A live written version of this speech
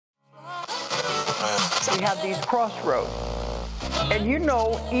We have these crossroads. And you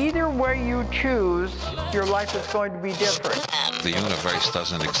know, either way you choose, your life is going to be different. The universe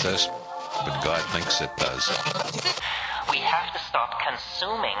doesn't exist, but God thinks it does. We have to stop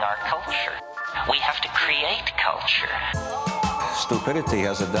consuming our culture. We have to create culture. Stupidity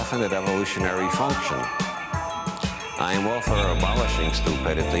has a definite evolutionary function. I am all for abolishing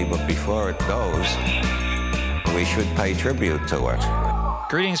stupidity, but before it goes, we should pay tribute to it.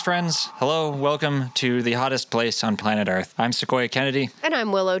 Greetings, friends. Hello, welcome to the hottest place on planet Earth. I'm Sequoia Kennedy. And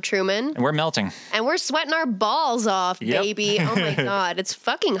I'm Willow Truman. And we're melting. And we're sweating our balls off, baby. Oh my God, it's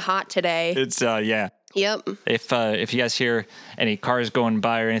fucking hot today. It's, yeah. Yep. If you guys hear any cars going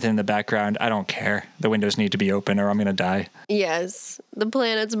by or anything in the background, I don't care. The windows need to be open or I'm going to die. Yes. The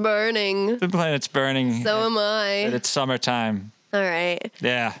planet's burning. The planet's burning. So am I. And it's summertime. All right.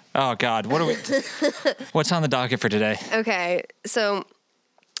 Yeah. Oh, God. What's on the docket for today? Okay. So,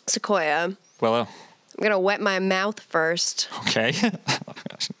 Sequoia. Willow. I'm going to wet my mouth first. Okay. Do you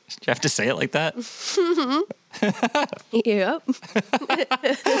have to say it like that? Yep.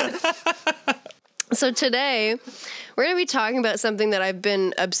 So today, we're going to be talking about something that I've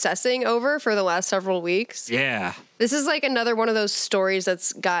been obsessing over for the last several weeks. Yeah. This is like another one of those stories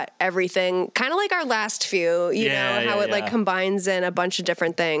that's got everything, kind of like our last few, you know, how it like combines in a bunch of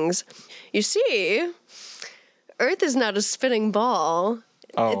different things. You see, Earth is not a spinning ball.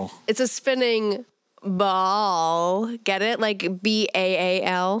 Oh. It's a spinning ball. Get it? Like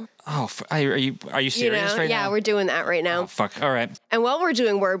B-A-A-L. Oh, are you serious right now? Yeah, we're doing that right now. Oh, fuck. All right. And while we're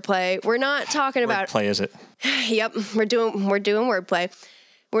doing wordplay, we're not talking about wordplay, is it? Yep, we're doing wordplay.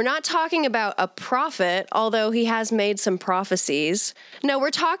 We're not talking about a prophet, although he has made some prophecies. No, we're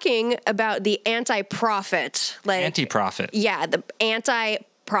talking about the anti-prophet. Like anti-prophet. Yeah, the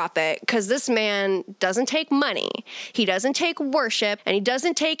anti-prophet, because this man doesn't take money, he doesn't take worship, and he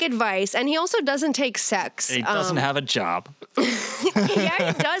doesn't take advice, and he also doesn't take sex. And he doesn't have a job.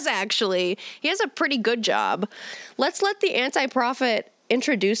 Yeah, he does actually. He has a pretty good job. Let's let the anti-prophet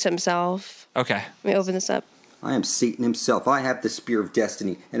introduce himself. Okay. Let me open this up. I am Satan himself. I have the spear of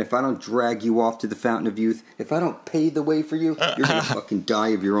destiny. And if I don't drag you off to the fountain of youth, if I don't pave the way for you, you're going to fucking die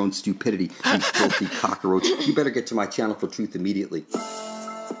of your own stupidity, you filthy cockroach. You better get to my channel for truth immediately.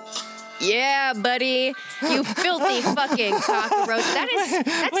 Yeah, buddy. You filthy fucking cockroach.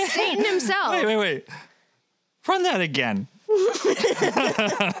 That's Satan himself. Wait. Run that again.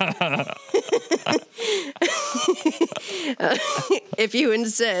 If you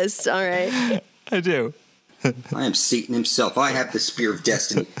insist. All right. I do. I am Satan himself. I have the spear of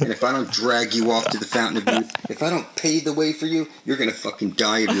destiny. And if I don't drag you off to the fountain of youth, if I don't pave the way for you, you're going to fucking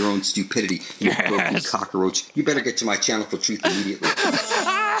die of your own stupidity, you filthy cockroach. You better get to my channel for truth immediately.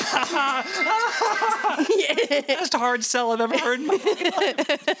 Best hard sell I've ever heard in my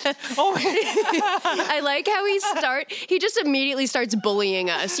life. Oh, I like how he just immediately starts bullying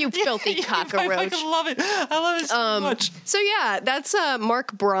us. You filthy cockroach. I fucking love it. I love it so much. So yeah, that's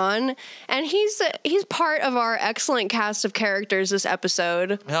Mark Braun, and he's part of our excellent cast of characters this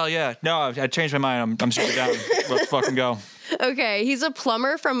episode. Hell yeah. No, I changed my mind. I'm super down. Let's fucking go. Okay, he's a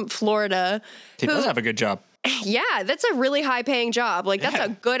plumber from Florida. He does have a good job. Yeah, that's a really high-paying job. Like, that's a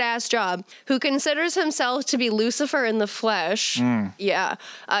good-ass job. Who considers himself to be Lucifer in the flesh. Yeah.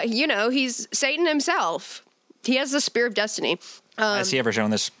 He's Satan himself. He has the spear of destiny. Has he ever shown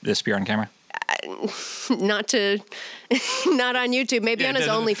this spear on camera? Not on YouTube. Maybe on his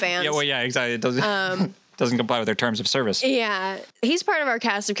OnlyFans. Yeah, well, yeah, exactly. It doesn't comply with their terms of service. Yeah. He's part of our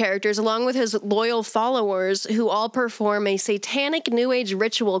cast of characters, along with his loyal followers, who all perform a satanic New Age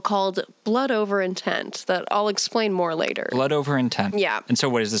ritual called blood over intent that I'll explain more later. Blood over intent? Yeah. And so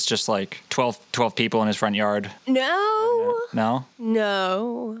what is this, just like 12 people in his front yard? No.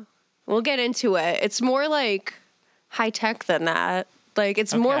 No? We'll get into it. It's more like high-tech than that. Like,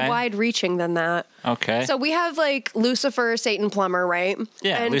 it's more wide-reaching than that. Okay. So we have, like, Lucifer, Satan Plumber, right?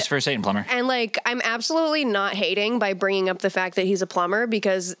 Yeah, Lucifer, Satan Plumber. And, like, I'm absolutely not hating by bringing up the fact that he's a plumber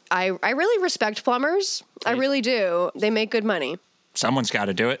because I really respect plumbers. I really do. They make good money. Someone's got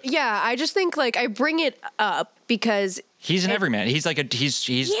to do it. Yeah, I just think, like, I bring it up because... He's an everyman. He's like he's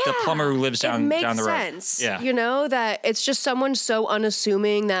the plumber who lives down the road. It makes sense. Yeah. You know, that it's just someone so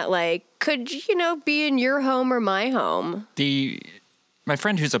unassuming that, like, could, be in your home or my home. My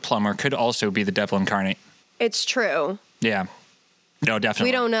friend who's a plumber could also be the devil incarnate. It's true. Yeah. No, definitely.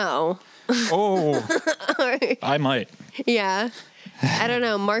 We don't know. Oh. I might. Yeah. I don't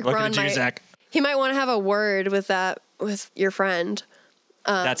know. Mark Braun might. Zach. He might want to have a word with your friend.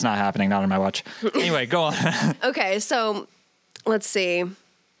 That's not happening. Not on my watch. Anyway, go on. Okay, so let's see.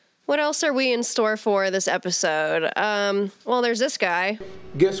 What else are we in store for this episode? Well, there's this guy.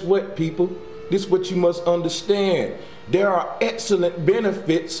 Guess what, people? this is what you must understand. There are excellent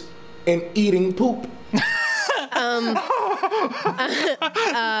benefits in eating poop.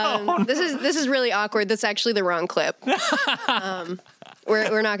 This is really awkward. That's actually the wrong clip.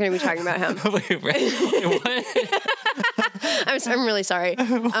 We're not going to be talking about him. Wait, what? I'm really sorry.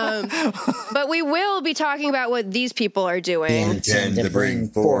 But we will be talking about what these people are doing. We intend to bring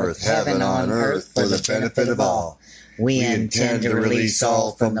forth heaven on earth for the benefit of all. We intend to release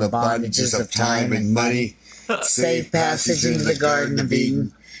all from the bondages of time and money, safe passage into the Garden of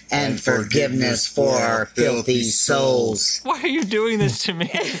Eden, and forgiveness for our filthy souls. Why are you doing this to me?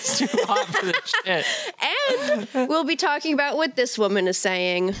 It's too hot for this shit. And we'll be talking about what this woman is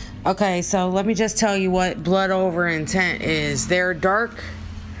saying. Okay, so let me just tell you what blood over intent is. They're dark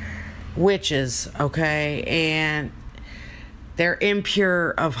witches, okay? And they're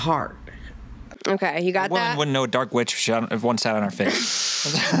impure of heart. Okay, you got Woman that? wouldn't know a dark witch if one sat on her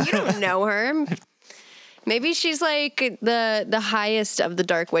face. You don't know her. Maybe she's like the highest of the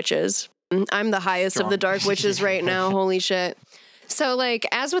dark witches. I'm the highest of the dark witches right now. Holy shit. So, like,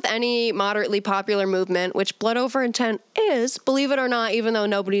 as with any moderately popular movement, which blood over intent is, believe it or not, even though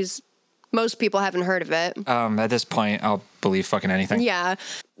most people haven't heard of it. At this point, I'll believe fucking anything. Yeah.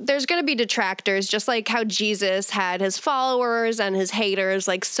 There's going to be detractors, just like how Jesus had his followers and his haters,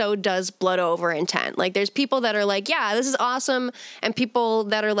 like, so does blood over intent. Like, there's people that are like, yeah, this is awesome, and people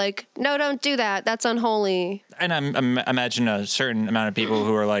that are like, no, don't do that. That's unholy. And I imagine a certain amount of people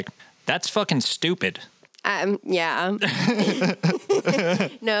who are like, that's fucking stupid. Yeah.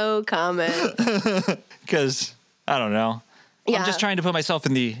 No comment. Because, I don't know. Yeah. I'm just trying to put myself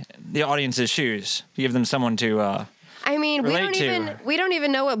in the audience's shoes, give them someone to I mean, we don't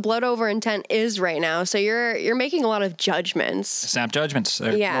even know what blood over intent is right now. So you're making a lot of judgments. Snap judgments.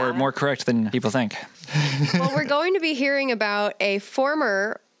 They're more correct than people think. Well, we're going to be hearing about a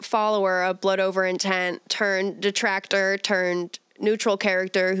former follower of blood over intent turned detractor turned neutral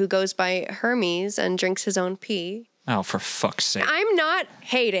character who goes by Hermes and drinks his own pee. Oh, for fuck's sake. I'm not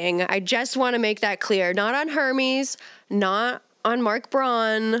hating. I just want to make that clear. Not on Hermes, not on Mark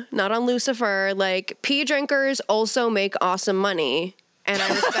Braun, not on Lucifer. Like, pee drinkers also make awesome money. And I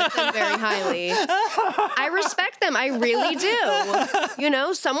respect them very highly. I respect them. I really do. You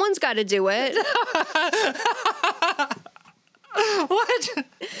know, someone's got to do it. What?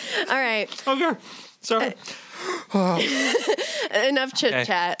 All right. Okay. Sorry. Enough chit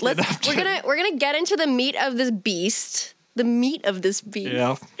chat. We're gonna get into the meat of this beast.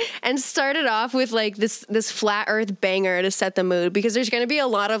 Yeah. And start it off with like this flat earth banger to set the mood, because there's gonna be a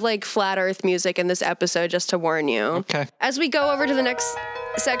lot of like flat earth music in this episode, just to warn you. Okay. As we go over to the next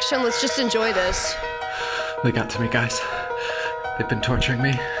section, let's just enjoy this. They got to me, guys. They've been torturing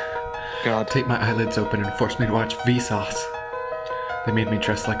me. God. Taped my eyelids open and forced me to watch Vsauce. They made me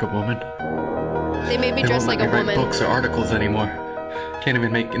dress like a woman. They made me dress like a woman. They won't let me write books or articles anymore. Can't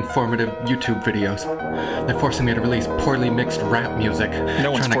even make informative YouTube videos. They're forcing me to release poorly mixed rap music.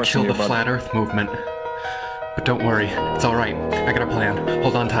 No one's trying to kill the flat earth movement. But don't worry, it's alright. I got a plan.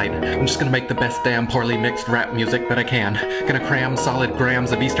 Hold on tight. I'm just gonna make the best damn poorly mixed rap music that I can. Gonna cram solid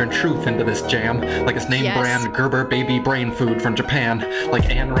grams of Eastern truth into this jam. Like it's name brand Gerber baby brain food from Japan. Like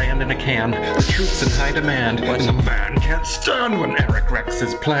Ayn Rand in a can. The truth's in high demand. And the man can't stand when Eric wrecks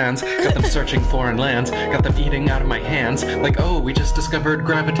his plans. Got them searching foreign lands. Got them eating out of my hands. Like, oh, we just discovered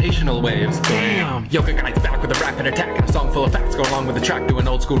gravitational waves. Damn! Yoga guy's back with a rapid attack and a song full of facts. Go along with the track. Doing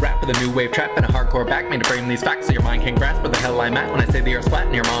old school rap with a new wave trap and a hardcore back. Made to frame these facts so your mind can grasp where the hell I'm at when I say the earth's flat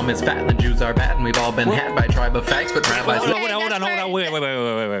and your mom is fat and the Jews are bad and we've all been had by a tribe of fags, but rabbis... Hold on.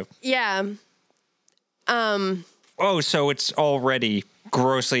 Wait. Yeah. Oh, so it's already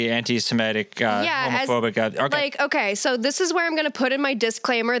grossly anti-Semitic, homophobic. Okay, so this is where I'm going to put in my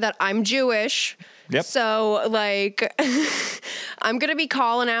disclaimer that I'm Jewish. Yep. So, like, I'm going to be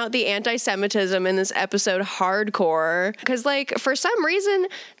calling out the anti-Semitism in this episode hardcore. Because, like, for some reason,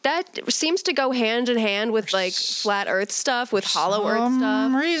 that seems to go hand in hand with, like, flat earth stuff, with hollow earth stuff.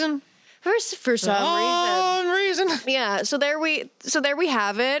 For some reason. Yeah, so there we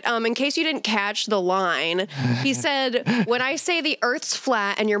have it. In case you didn't catch the line, he said, when I say the earth's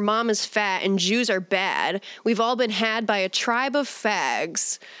flat and your mom is fat and Jews are bad, we've all been had by a tribe of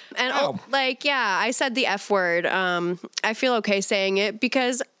fags. And I said the F word. I feel okay saying it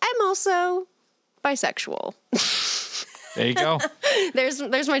because I'm also bisexual. There you go.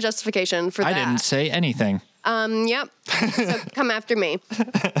 There's my justification for that. I didn't say anything. Yep. So come after me.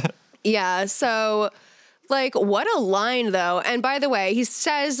 Yeah, so, like, what a line, though. And by the way, he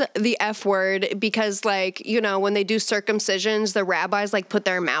says the F word because, like, you know, when they do circumcisions, the rabbis, like, put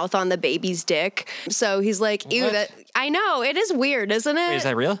their mouth on the baby's dick. So he's like, ew, I know. It is weird, isn't it? Wait, is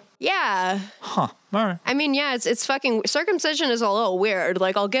that real? Yeah. Huh. All right. I mean, yeah, it's fucking circumcision is a little weird.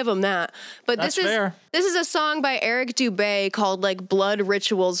 Like, I'll give him that. But That's fair. This is a song by Eric Dubé called like Blood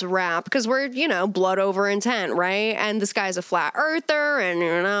Rituals Rap, because we're, blood over intent, right? And this guy's a flat earther,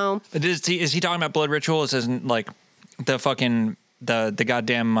 and Is he talking about blood rituals? Isn't like the fucking the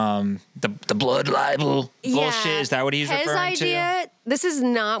goddamn the blood libel bullshit? Is that what he's referring to? This is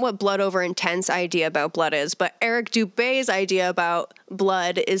not what Blood Over Intent's idea about blood is, but Eric Dubé's idea about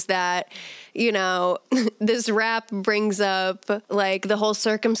blood is that, this rap brings up like the whole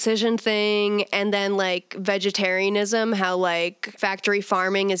circumcision thing, and then like vegetarianism, how like factory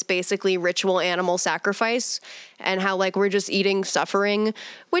farming is basically ritual animal sacrifice, and how like we're just eating suffering,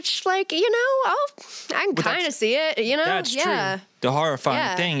 which like, I can kind of see it, That's yeah. true. The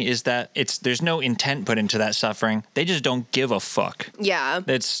horrifying thing is that there's no intent put into that suffering. They just don't give a fuck. Yeah.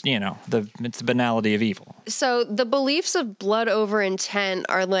 It's, it's the banality of evil. So the beliefs of blood over intent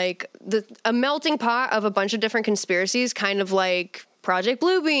are like a melting pot of a bunch of different conspiracies, kind of like Project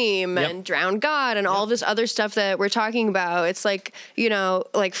Bluebeam and Drowned God and all this other stuff that we're talking about. It's like,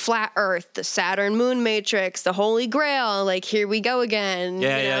 like Flat Earth, the Saturn Moon Matrix, the Holy Grail, like here we go again.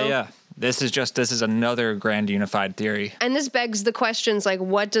 Yeah. This is another grand unified theory. And this begs the questions like,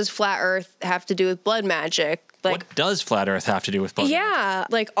 what does Flat Earth have to do with blood magic? Like, what does Flat Earth have to do with blood magic? Yeah.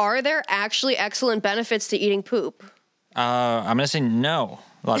 Like, are there actually excellent benefits to eating poop? I'm going to say no.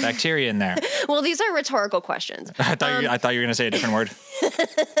 A lot of bacteria in there. Well, these are rhetorical questions. I thought you were going to say a different word.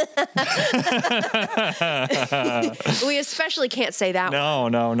 We especially can't say that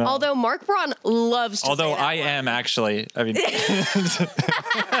one. No. Although Mark Braun loves to say that I am actually. I mean.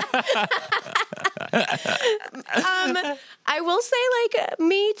 I will say, like,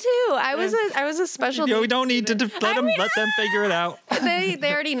 me too. I was a special. We don't need to let them figure it out. They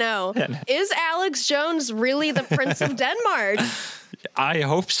already know. Is Alex Jones really the Prince of Denmark? I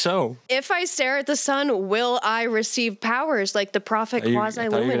hope so. If I stare at the sun, will I receive powers like the prophet Quasi-Luminous? I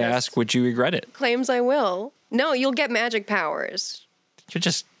thought you were going to ask, would you regret it? Claims I will. No, you'll get magic powers. They're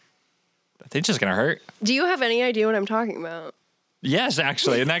just going to hurt. Do you have any idea what I'm talking about? Yes,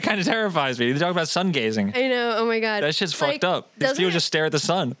 actually, and that kind of terrifies me. They talk about sun gazing. I know. Oh my god, that shit's fucked up. These people just stare at the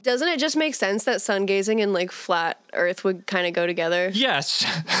sun. Doesn't it just make sense that sun gazing and like flat Earth would kind of go together? Yes.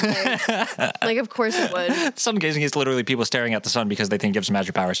 Like, of course it would. Sun gazing is literally people staring at the sun because they think it gives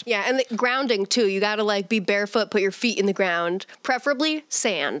magic powers. Yeah, and the grounding too. You got to like be barefoot, put your feet in the ground, preferably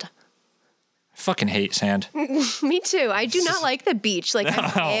sand. I fucking hate sand. Me too. I do not like the beach. Like, I'm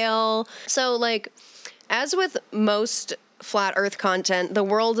pale. So like, as with most flat earth content, the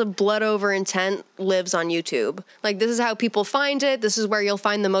world of blood over intent lives on YouTube. Like, this is how people find it. This is where you'll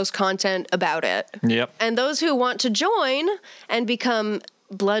find the most content about it. Yep. And those who want to join and become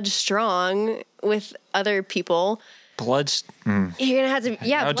blood strong with other people, you're gonna have to,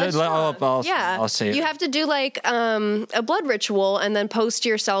 blood strong. I'll say it. You have to do like a blood ritual and then post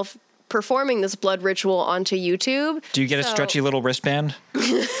yourself performing this blood ritual onto YouTube. Do you get a stretchy little wristband?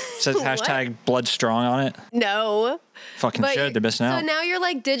 It says hashtag blood strong on it? No. Fucking should. They're missing out. So now you're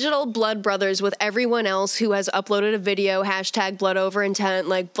like digital blood brothers with everyone else who has uploaded a video, hashtag blood over intent,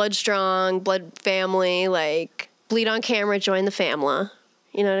 like blood strong, blood family, like bleed on camera, join the family.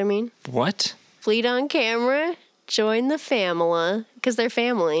 You know what I mean? What? Bleed on camera, join the family, because they're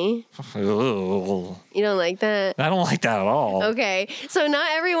family. Ooh. You don't like that? I don't like that at all. Okay. So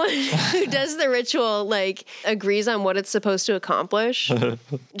not everyone who does the ritual, like, agrees on what it's supposed to accomplish.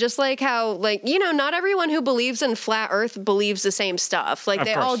 Just like how, like, not everyone who believes in flat earth believes the same stuff. Like,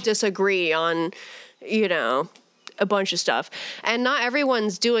 they all disagree on, a bunch of stuff. And not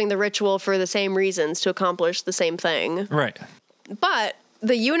everyone's doing the ritual for the same reasons to accomplish the same thing. Right. But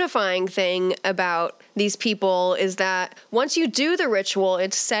the unifying thing about these people is that once you do the ritual,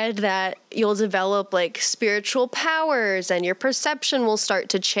 it's said that you'll develop like spiritual powers and your perception will start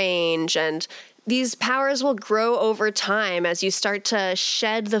to change, and these powers will grow over time as you start to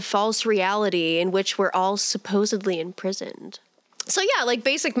shed the false reality in which we're all supposedly imprisoned. So yeah, like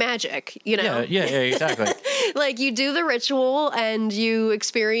basic magic, Yeah, exactly. Like, you do the ritual and you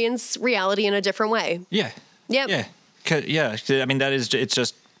experience reality in a different way. Yeah. Yep. Yeah. Yeah, I mean,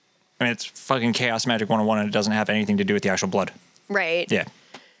 it's fucking Chaos Magic 101, and it doesn't have anything to do with the actual blood. Right. Yeah.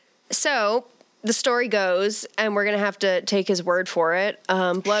 So the story goes, and we're going to have to take his word for it.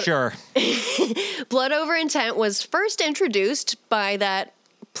 Sure. Blood over intent was first introduced by that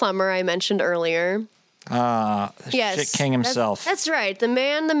plumber I mentioned earlier. Yes, shit king himself. That's right. The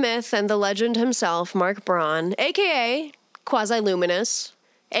man, the myth, and the legend himself, Mark Braun, a.k.a. Quasi-Luminous,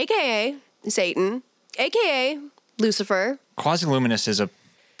 a.k.a. Satan, a.k.a. Lucifer. Quasi-Luminous is a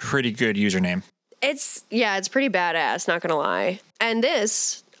pretty good username. It's pretty badass, not gonna lie. And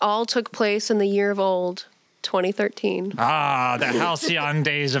this all took place in the year of old 2013. Ah, the halcyon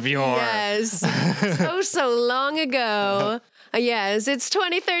days of yore. Yes. so long ago. Yes, it's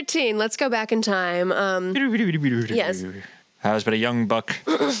 2013. Let's go back in time. Yes. I was but a young buck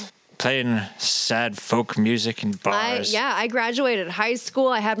playing sad folk music in bars. I graduated high school.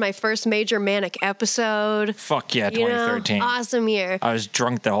 I had my first major manic episode. Fuck yeah, 2013. Awesome year. I was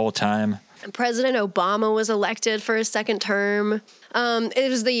drunk the whole time. President Obama was elected for his second term. It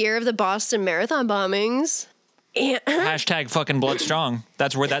was the year of the Boston Marathon bombings. Hashtag fucking blood strong.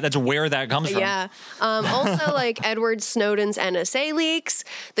 That's where that comes from. Yeah. Also, like Edward Snowden's NSA leaks.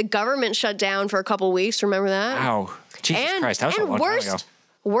 The government shut down for a couple weeks. Remember that? Wow. Jesus Christ. That was a long time ago.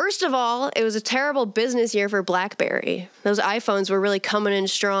 Worst of all, it was a terrible business year for BlackBerry. Those iPhones were really coming in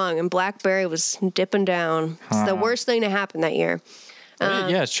strong, and BlackBerry was dipping down. It's the worst thing to happen that year.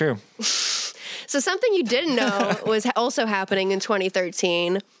 Yeah, it's true. So something you didn't know was also happening in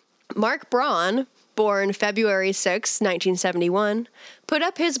 2013. Mark Braun, born February 6, 1971, put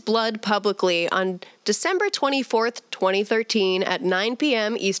up his blood publicly on December 24th, 2013 at 9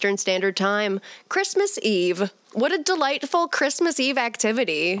 p.m. Eastern Standard Time, Christmas Eve. What a delightful Christmas Eve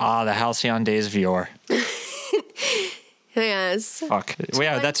activity. Ah, the halcyon days of yore. Yes. Fuck. Well,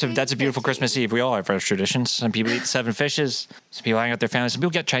 yeah, that's a beautiful Christmas Eve. We all have our traditions. Some people eat 7 fishes. Some people hang out with their families. Some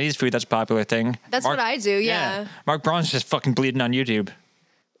people get Chinese food. That's a popular thing. That's what I do, yeah. Mark Braun's just fucking bleeding on YouTube.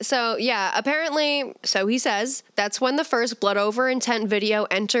 So, yeah, apparently, so he says, that's when the first blood over intent video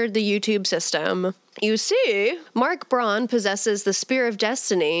entered the YouTube system. You see, Mark Braun possesses the Spear of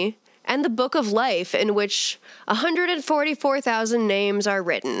Destiny and the Book of Life, in which 144,000 names are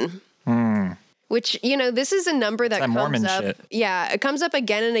written. Which, this is a number that comes Mormon up. Shit. Yeah, it comes up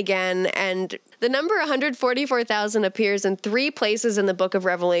again and again. And the number 144,000 appears in 3 places in the Book of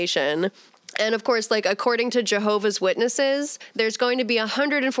Revelation. And of course, according to Jehovah's Witnesses, there's going to be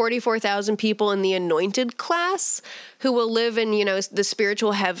 144,000 people in the anointed class who will live in, the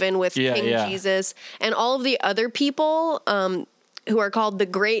spiritual heaven with King Jesus. And all of the other people who are called the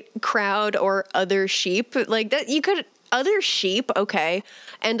great crowd or other sheep, other sheep, okay.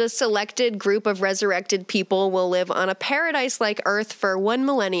 And a selected group of resurrected people will live on a paradise-like earth for 1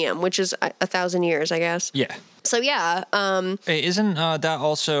 millennium, which is 1,000 years, I guess. Yeah. So, yeah. Hey, isn't that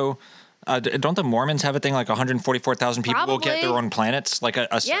also... don't the Mormons have a thing like 144,000 people will get their own planets?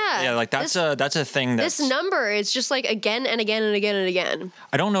 That's a thing. This number is just again and again and again and again.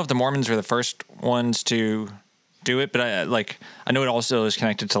 I don't know if the Mormons were the first ones to do it, but I know it also is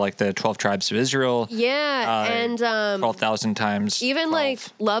connected to the 12 tribes of Israel. Yeah, and 12,000 times. Even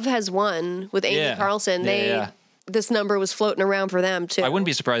 12. Love Has Won with Amy Carlson. This number was floating around for them too. I wouldn't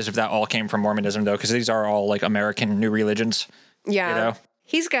be surprised if that all came from Mormonism though, because these are all American new religions. Yeah,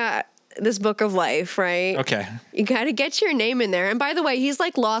 he's got this Book of Life, right? Okay. You got to get your name in there. And by the way, he's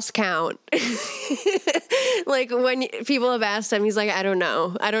lost count. When people have asked him, he's I don't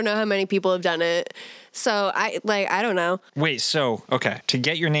know. I don't know how many people have done it. So I don't know. Wait, so, okay. To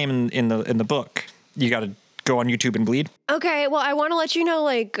get your name in the book, you got to go on YouTube and bleed? Okay, well, I want to let you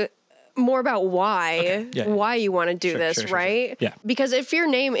know, more about why you want to do this, right? Sure. Yeah. Because if your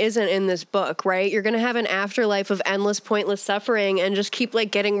name isn't in this book, right, you're going to have an afterlife of endless pointless suffering and just keep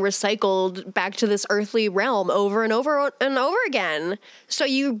getting recycled back to this earthly realm over and over and over again. So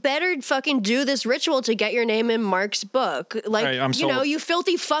you better fucking do this ritual to get your name in Mark's book. You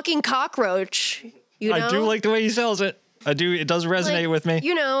filthy fucking cockroach. I do like the way he sells it. I do. It does resonate with me.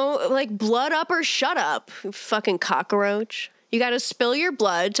 Blood up or shut up, you fucking cockroach. You got to spill your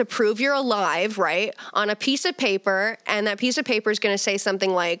blood to prove you're alive, right, on a piece of paper, and that piece of paper is going to say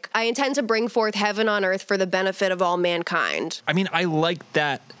something like, I intend to bring forth heaven on earth for the benefit of all mankind. I mean, I like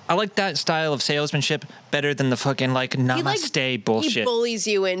that. I like that style of salesmanship better than the fucking namaste bullshit. He bullies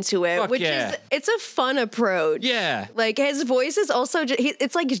you into it, it's a fun approach. Yeah. His voice is also,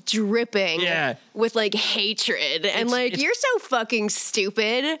 it's dripping with hatred. And you're so fucking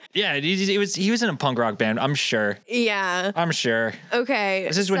stupid. Yeah, he was in a punk rock band, I'm sure. Yeah. I'm sure. Okay.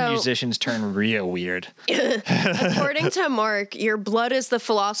 This is when musicians turn real weird. According to Mark, your blood is the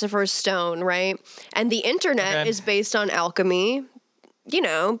philosopher's stone, right? And the internet is based on alchemy.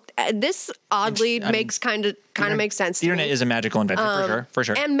 This oddly makes kind of makes sense to me. The internet is a magical invention, for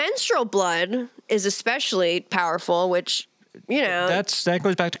sure. And menstrual blood is especially powerful, which, that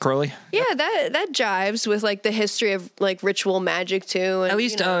goes back to Crowley. Yeah, that jives with the history of ritual magic too. And, at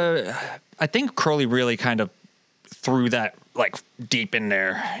least I think Crowley really kind of threw that deep in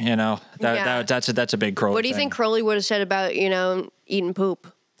there, that's a big Crowley. What do you think Crowley would have said about, eating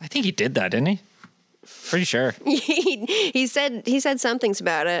poop? I think he did that, didn't he? Pretty sure. he said some things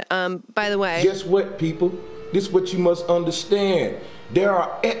about it. By the way. Guess what, people? This is what you must understand. There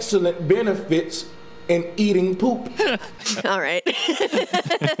are excellent benefits in eating poop. All right.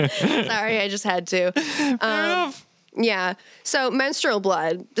 Sorry, I just had to. Yeah. So menstrual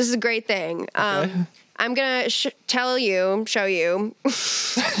blood. This is a great thing. Okay. I'm going to show you.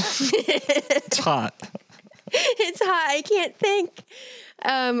 It's hot. It's hot. I can't think.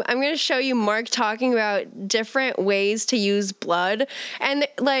 I'm going to show you Mark talking about different ways to use blood. And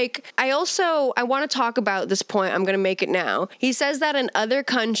like, I want to talk about this point. I'm going to make it now. He says that in other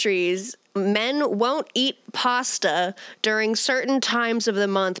countries, men won't eat pasta during certain times of the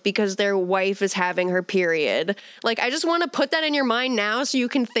month because their wife is having her period. Like, I just want to put that in your mind now so you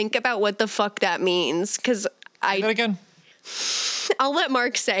can think about what the fuck that means. Because Say that again. I'll let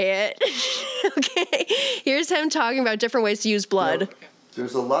Mark say it. Okay. Here's him talking about different ways to use blood.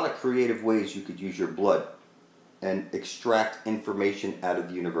 There's a lot of creative ways you could use your blood and extract information out of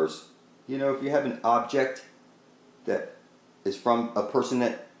the universe. You know, if you have an object that is from a person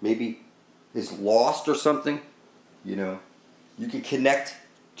that maybe is lost or something, you know, you can connect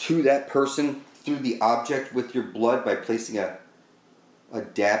to that person through the object with your blood by placing a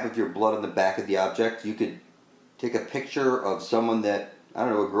dab of your blood on the back of the object. You could take a picture of someone that, I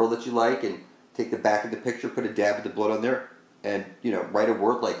don't know, a girl that you like, and take the back of the picture, put a dab of the blood on there, and, you know, write a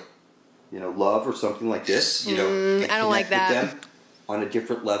word like, you know, love or something like this, you know. I don't like that. With them on a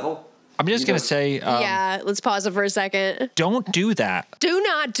different level. I'm just going to say... yeah, let's pause it for a second. Don't do that. Do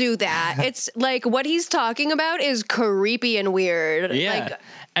not do that. It's like what he's talking about is creepy and weird. Yeah. Like,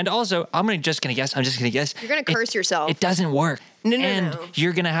 and also, I'm just going to guess. You're going to curse yourself. It doesn't work. No.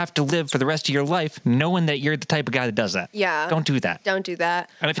 You're going to have to live for the rest of your life knowing that you're the type of guy that does that. Yeah. Don't do that. Don't do that.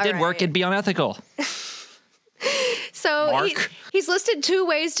 And if it did work, it'd be unethical. So he's listed 2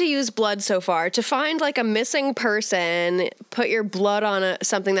 ways to use blood so far. To find like a missing person, put your blood on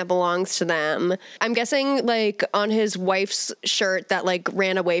something that belongs to them. I'm guessing like on his wife's shirt that like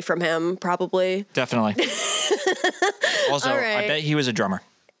ran away from him, probably. Definitely. Also, right. I bet he was a drummer.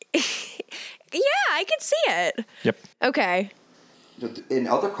 Yeah, I could see it. Yep. Okay. In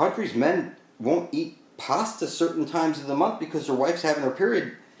other countries, men won't eat pasta certain times of the month because their wife's having her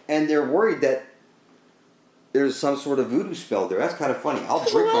period, and they're worried that there's some sort of voodoo spell there. That's kind of funny. I'll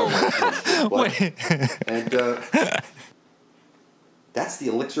drink my wife's blood. And that's the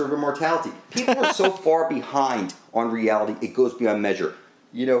elixir of immortality. People are so far behind on reality, it goes beyond measure.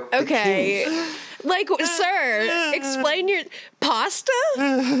 You know, okay. Like, sir, explain your pasta?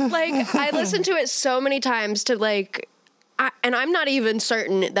 Like, I listened to it so many times to like, and I'm not even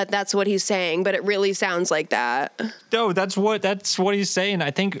certain that that's what he's saying, but it really sounds like that. No, that's what he's saying.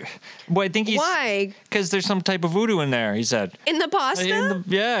 I think he's... Why? Because there's some type of voodoo in there, he said. In the pasta?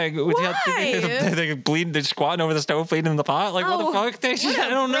 Yeah. Why? They're bleeding, they're squatting over the stove, bleeding in the pot. Like, what the fuck? I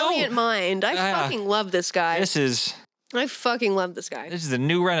don't know. Brilliant mind. I fucking love this guy. I fucking love this guy. This is the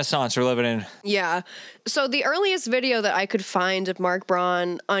new renaissance we're living in. Yeah. So the earliest video that I could find of Mark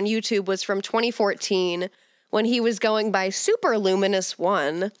Braun on YouTube was from 2014 when he was going by Super Luminous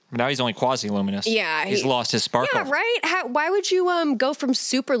 1. Now he's only quasi-luminous. Yeah. He's lost his sparkle. Yeah, right? Why would you go from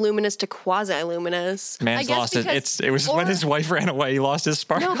super luminous to quasi-luminous? Man's lost it. It was when his wife ran away, he lost his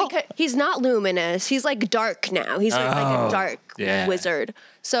sparkle. No, because he's not luminous. He's like dark now. He's like a dark wizard.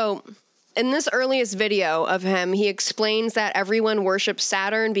 So... in this earliest video of him, he explains that everyone worships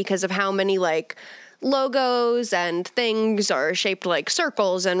Saturn because of how many, like, logos and things are shaped like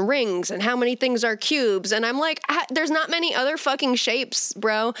circles and rings and how many things are cubes. And I'm like, there's not many other fucking shapes,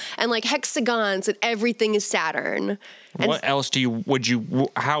 bro. And, like, hexagons and everything is Saturn. And what else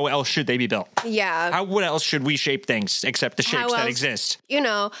how else should they be built? Yeah. What else should we shape things except the shapes that exist? You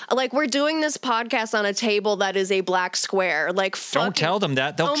know, like we're doing this podcast on a table that is a black square. Like, don't tell them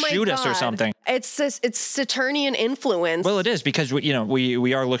that. They'll shoot us or something. It's Saturnian influence. Well, it is because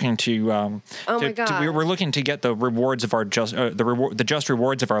we are looking to my God. We're looking to get the rewards of our the just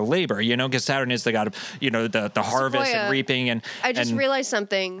rewards of our labor, you know, because Saturn is the god of, you know, the harvest and reaping. And I just realized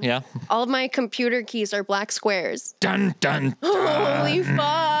something. Yeah. All of my computer keys are black squares. Dun, dun, dun. Holy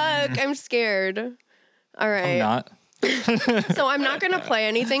fuck. I'm scared. All right. I'm not. So I'm not going to play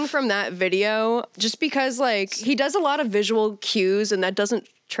anything from that video just because, like, he does a lot of visual cues and that doesn't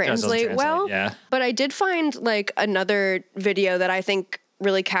translate well. Yeah. But I did find, like, another video that I think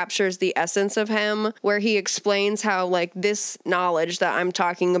really captures the essence of him, where he explains how, like, this knowledge that I'm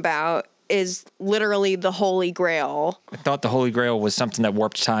talking about is literally the Holy Grail. I thought the Holy Grail was something that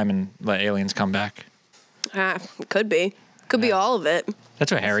warped time and let aliens come back. Could be. Could be all of it.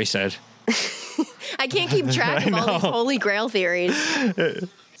 That's what Harry said. I can't keep track of all these Holy Grail theories.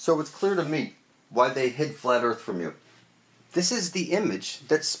 So it's clear to me why they hid flat Earth from you. This is the image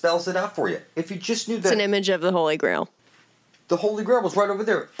that spells it out for you. If you just knew that... It's an image of the Holy Grail. The Holy Grail was right over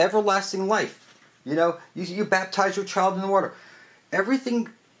there. Everlasting life. You know, you baptize your child in the water. Everything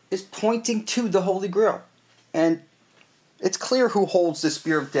is pointing to the Holy Grail. And it's clear who holds the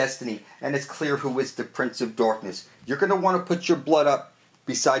Spear of Destiny, and it's clear who is the Prince of Darkness. You're going to want to put your blood up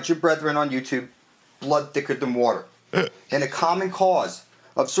beside your brethren on YouTube, blood thicker than water, in a common cause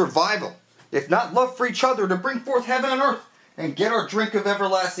of survival, if not love for each other, to bring forth heaven and earth and get our drink of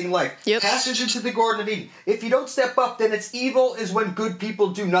everlasting life. Yep. Passage into the Garden of Eden. If you don't step up, then it's evil is when good people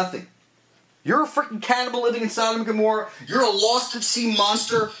do nothing. You're a freaking cannibal living in Sodom and Gomorrah. You're a lost at sea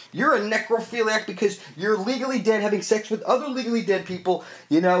monster. You're a necrophiliac because you're legally dead having sex with other legally dead people.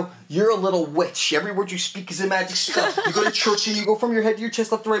 You know, you're a little witch. Every word you speak is a magic spell. You go to church and you go from your head to your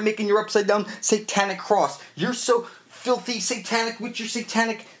chest left to right making your upside down satanic cross. You're so filthy satanic with your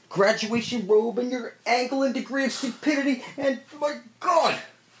satanic graduation robe and your angle and degree of stupidity. And my God,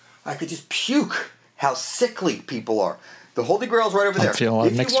 I could just puke how sickly people are. The Holy Grail's right over there. I feel a lot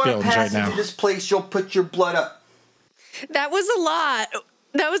of mixed feelings right now. If you want to pass into this place, you'll put your blood up. That was a lot.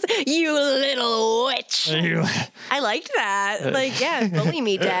 That was, you little witch. I liked that. Like, yeah, bully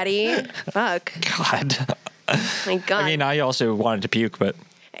me, daddy. Fuck. God. My God. I mean, I also wanted to puke, but...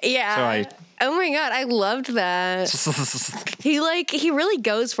 Yeah. Oh my God, I loved that. He really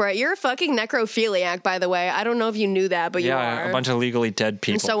goes for it. You're a fucking necrophiliac, by the way. I don't know if you knew that, but you are. Yeah, a bunch of legally dead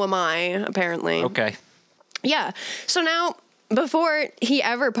people. And so am I, apparently. Okay. Yeah. So now, before he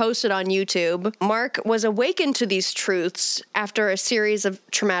ever posted on YouTube, Mark was awakened to these truths after a series of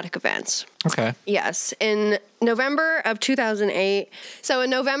traumatic events. Okay. Yes. In November of 2008. So in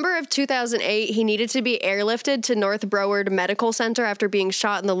November of 2008, he needed to be airlifted to North Broward Medical Center after being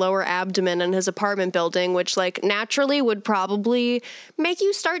shot in the lower abdomen in his apartment building, which, like, naturally would probably make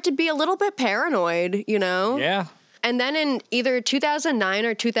you start to be a little bit paranoid, you know? Yeah. And then in either 2009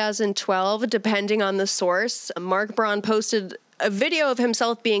 or 2012, depending on the source, Mark Braun posted a video of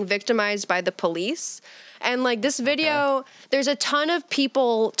himself being victimized by the police. And, like, this video, there's a ton of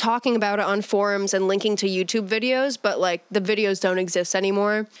people talking about it on forums and linking to YouTube videos, but, like, the videos don't exist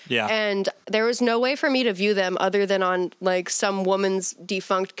anymore. Yeah. And there was no way for me to view them other than on, like, some woman's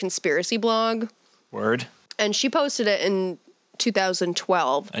defunct conspiracy blog. Word. And she posted it in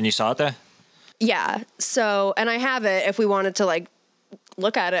 2012. And you saw it there? Yeah. So, and I have it if we wanted to, like,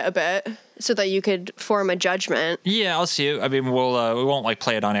 look at it a bit so that you could form a judgment. Yeah, I'll see it. I mean, we won't, like,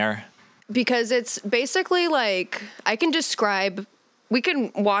 play it on air. Because it's basically, like, we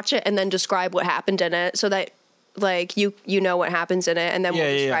can watch it and then describe what happened in it so that, like, you know what happens in it, and then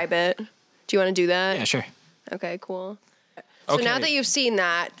we'll describe it. Do you want to do that? Yeah, sure. Okay, cool. So now that you've seen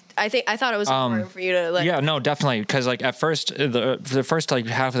that, I thought it was important for you to, like... Yeah, no, definitely. Because, like, at first, the first, like,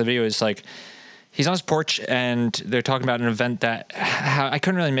 half of the video is, like... He's on his porch, and they're talking about an event that I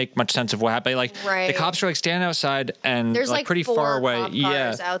couldn't really make much sense of what happened. Like, the cops are, like, standing outside and, there's, like, pretty far away. Cop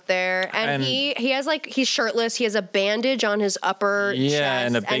cars out there. And he has, like, he's shirtless. He has a bandage on his upper chest.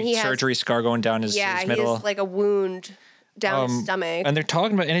 And a big surgery scar going down his middle. Yeah, he has, like, a wound down his stomach. And they're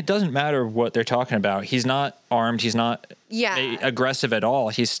talking about, and it doesn't matter what they're talking about. He's not armed. He's not aggressive at all.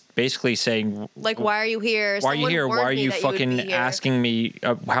 He's basically saying, like, why are you here? Why are you here? Why are you fucking asking me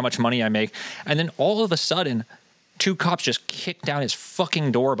how much money I make? And then all of a sudden, two cops just kick down his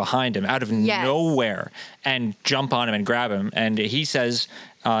fucking door behind him out of nowhere and jump on him and grab him. And he says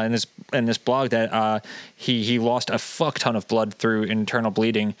in this blog that he lost a fuck ton of blood through internal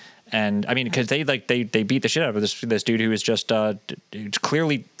bleeding. And I mean, because they beat the shit out of this dude who was just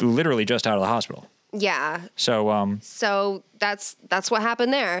clearly, literally just out of the hospital. Yeah. So that's what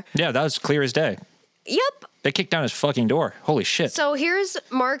happened there. Yeah, that was clear as day. Yep. They kicked down his fucking door. Holy shit. So here's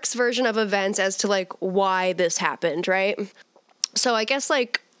Mark's version of events as to, like, why this happened, right? So I guess,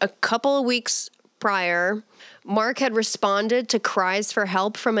 like, a couple of weeks prior, Mark had responded to cries for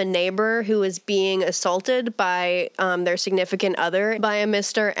help from a neighbor who was being assaulted by their significant other, by a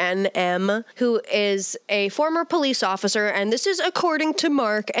Mr. N.M., who is a former police officer, and this is according to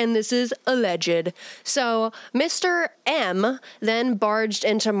Mark, and this is alleged. So Mr. M then barged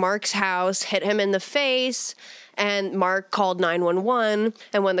into Mark's house, hit him in the face, and Mark called 911,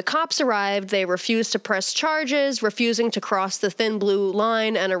 and when the cops arrived, they refused to press charges, refusing to cross the thin blue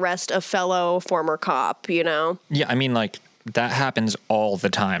line and arrest a fellow former cop, you know? Yeah, I mean, like, that happens all the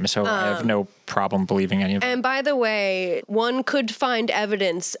time, so I have no problem believing any of it. And by the way, one could find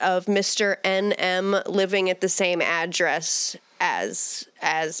evidence of Mr. N.M. living at the same address as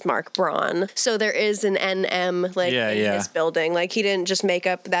Mark Braun. So there is an NM in his building. Like he didn't just make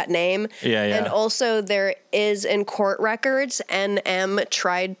up that name. And also there is in court records, NM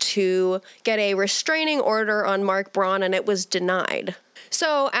tried to get a restraining order on Mark Braun and it was denied.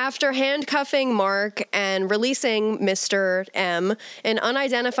 So after handcuffing Mark and releasing Mr. M, an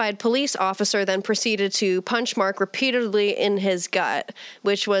unidentified police officer then proceeded to punch Mark repeatedly in his gut,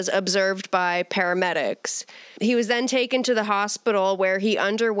 which was observed by paramedics. He was then taken to the hospital where he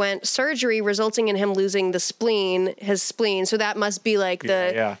underwent surgery, resulting in him losing his spleen. So that must be like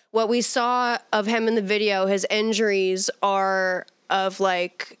what we saw of him in the video. His injuries are of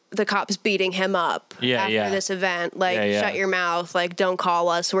like the cops beating him up after this event. Like, shut your mouth. Like, don't call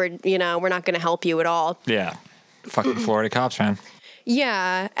us. We're not going to help you at all. Yeah. Fucking Florida cops, man.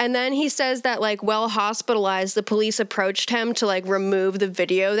 Yeah. And then he says that, like, while hospitalized, the police approached him to, like, remove the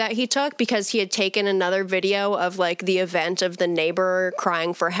video that he took because he had taken another video of, like, the event of the neighbor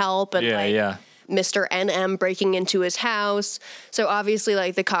crying for help and, Mr. NM breaking into his house. So obviously,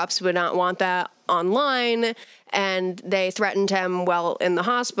 like, the cops would not want that online, and they threatened him while in the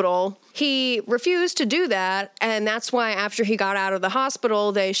hospital. He refused to do that, and that's why after he got out of the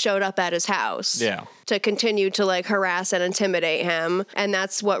hospital, they showed up at his house to continue to, like, harass and intimidate him. And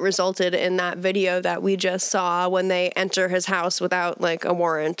that's what resulted in that video that we just saw when they enter his house without, like, a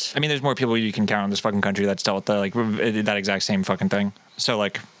warrant. I mean, there's more people you can count in this fucking country that's dealt with like that exact same fucking thing. So,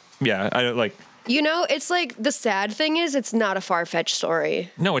 like, yeah, I like... You know, it's like the sad thing is it's not a far-fetched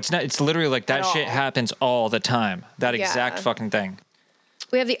story. No, it's not. It's literally like that shit happens all the time. That exact fucking thing.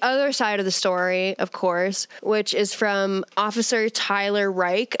 We have the other side of the story, of course, which is from Officer Tyler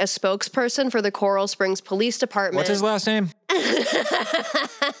Reich, a spokesperson for the Coral Springs Police Department. What's his last name?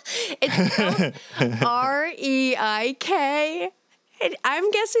 It's spelled R-E-I-K.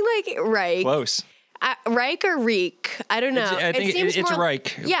 I'm guessing like Reich. Close. Reich or Reek? I don't know. I think it's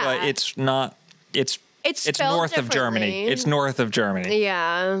Reich, but it's not. It's north of Germany. It's north of Germany.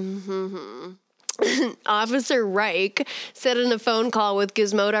 Yeah. Mm-hmm. Officer Reich said in a phone call with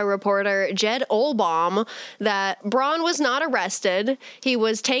Gizmodo reporter Jed Olbaum that Braun was not arrested. He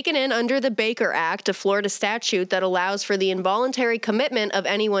was taken in under the Baker Act, a Florida statute that allows for the involuntary commitment of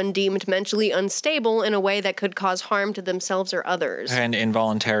anyone deemed mentally unstable in a way that could cause harm to themselves or others. And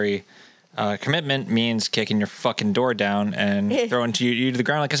involuntary commitment means kicking your fucking door down and throwing you to the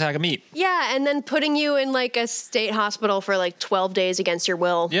ground like a sack of meat. Yeah, and then putting you in like a state hospital for like 12 days against your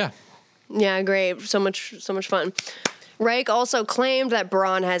will. Yeah. Yeah, great. So much fun. Reich also claimed that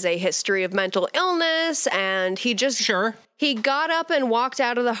Braun has a history of mental illness, and he got up and walked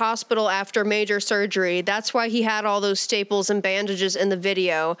out of the hospital after major surgery. That's why he had all those staples and bandages in the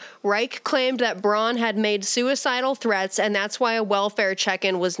video. Reich claimed that Braun had made suicidal threats, and that's why a welfare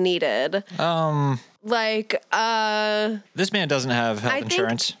check-in was needed. This man doesn't have health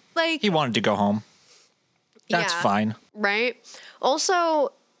insurance. He wanted to go home. That's fine. Right?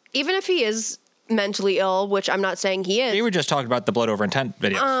 Also, even if he is mentally ill, which I'm not saying he is. We were just talking about the blood over intent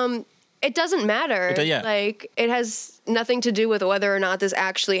video. It doesn't matter. Like, it has nothing to do with whether or not this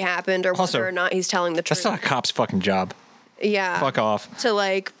actually happened or whether or not he's telling the truth. That's not a cop's fucking job. Yeah. Fuck off. To,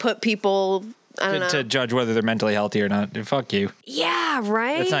 like, put people, I don't know. To judge whether they're mentally healthy or not. Fuck you. Yeah,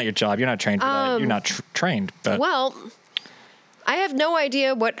 right? That's not your job. You're not trained for that. You're not trained. But. Well, I have no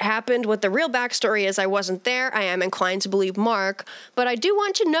idea what happened, what the real backstory is. I wasn't there. I am inclined to believe Mark. But I do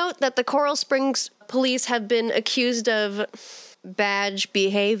want to note that the Coral Springs police have been accused of badge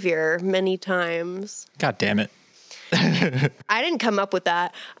behavior many times. God damn it. I didn't come up with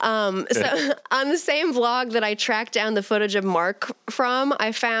that. So on the same vlog that I tracked down the footage of Mark from,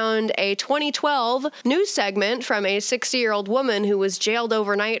 I found a 2012 news segment from a 60-year-old woman who was jailed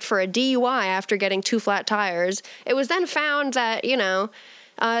overnight for a DUI after getting 2 flat tires. It was then found that,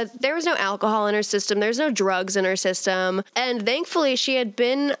 there was no alcohol in her system. There's no drugs in her system. And thankfully, she had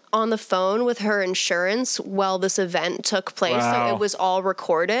been on the phone with her insurance while this event took place. Wow. So it was all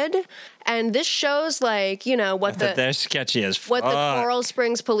recorded. And this shows, like, what they're sketchy as fuck. What the Coral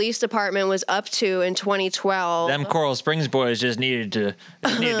Springs Police Department was up to in 2012. Them Coral Springs boys just needed to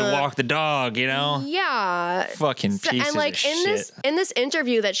walk the dog, Yeah. Fucking pieces of shit. In this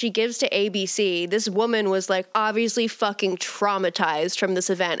interview that she gives to ABC, this woman was, like, obviously fucking traumatized from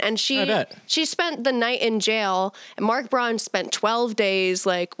this event. And she spent the night in jail. And Mark Braun spent 12 days,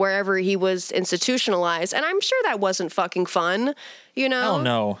 like, wherever he was institutionalized. And I'm sure that wasn't fucking fun. Hell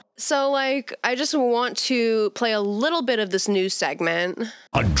no. So, like, I just want to play a little bit of this news segment.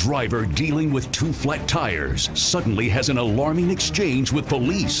 A driver dealing with 2 flat tires suddenly has an alarming exchange with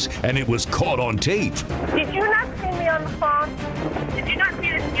police, and it was caught on tape. Did you not see me on the phone? Did you not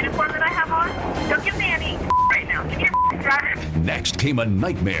see this uniform that I have on? Don't give me any right now. Give me your Next came a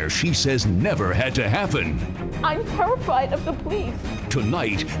nightmare she says never had to happen. I'm terrified of the police.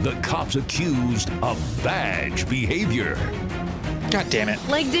 Tonight, the cops accused of badge behavior. God damn it.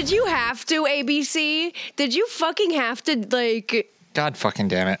 Like, did you have to, ABC? Did you fucking have to, like... God fucking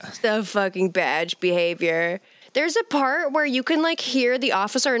damn it. The fucking badge behavior. There's a part where you can, like, hear the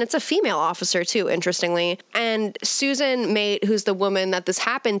officer, and it's a female officer, too, interestingly. And Susan Mate, who's the woman that this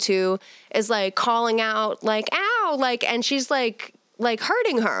happened to, is, like, calling out, like, ow, like, and she's, like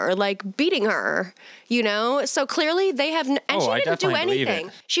hurting her, like beating her, you know? So clearly they have, and she didn't do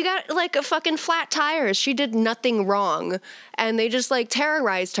anything. She got like a fucking flat tires. She did nothing wrong. And they just like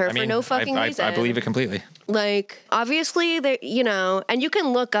terrorized her for no fucking reason. I believe it completely. Like, obviously, you know, and you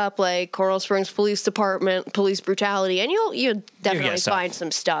can look up like Coral Springs Police Department, police brutality, and you'll definitely find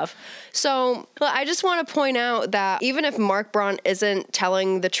some stuff. So I just want to point out that even if Mark Braun isn't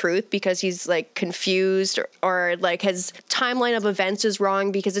telling the truth because he's like confused or like his timeline of events is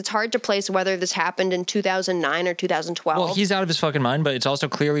wrong, because it's hard to place whether this happened in 2009 or 2012. Well, he's out of his fucking mind, but it's also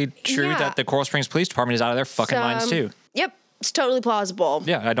clearly true that the Coral Springs Police Department is out of their fucking minds too. Yep. It's totally plausible.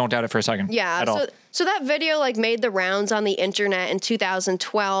 Yeah, I don't doubt it for a second. Yeah. At all. So that video like made the rounds on the internet in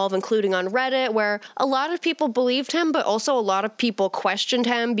 2012, including on Reddit, where a lot of people believed him, but also a lot of people questioned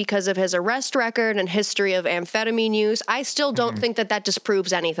him because of his arrest record and history of amphetamine use. I still don't think that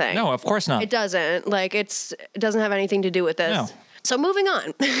disproves anything. No, of course not. It doesn't. Like, it doesn't have anything to do with this. No. So moving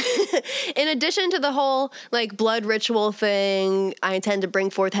on. In addition to the whole like blood ritual thing, I intend to bring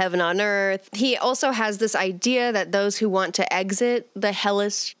forth heaven on earth, he also has this idea that those who want to exit the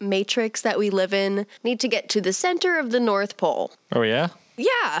hellish matrix that we live in need to get to the center of the North Pole. Oh, yeah?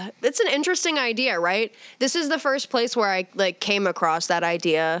 Yeah, it's an interesting idea, right? This is the first place where I like came across that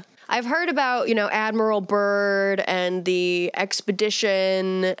idea. I've heard about, you know, Admiral Byrd and the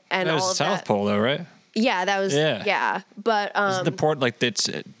expedition and all of that. That was the South Pole, though, right? Yeah, that was, yeah. But, the port, like, it's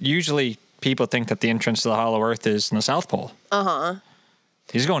usually people think that the entrance to the Hollow Earth is in the South Pole. Uh-huh.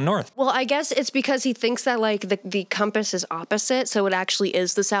 He's going north. Well, I guess it's because he thinks that, like, the compass is opposite, so it actually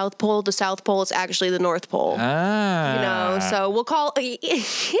is the South Pole. The South Pole is actually the North Pole. Ah. You know, so we'll call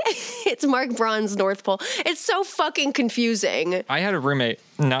it's Mark Braun's North Pole. It's so fucking confusing. I had a roommate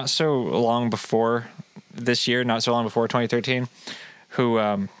not so long before this year, not so long before 2013,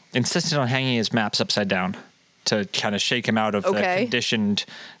 who insisted on hanging his maps upside down to kind of shake him out of the conditioned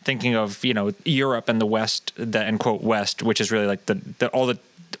thinking of, you know, Europe and the West, the end quote West, which is really like all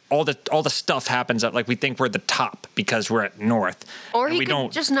the stuff happens at, like, we think we're at the top because we're at North. Or he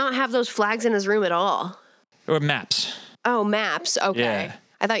could just not have those flags in his room at all. Or maps. Oh, maps. Okay. Yeah.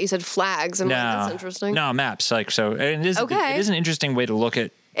 I thought you said flags. I'm like, that's interesting. No, maps. Like, so it is an interesting way to look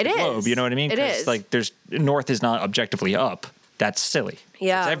at the globe. You know what I mean? It is. Like, North is not objectively up. That's silly.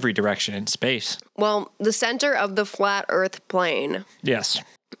 Yeah. It's every direction in space. Well, the center of the flat Earth plane. Yes.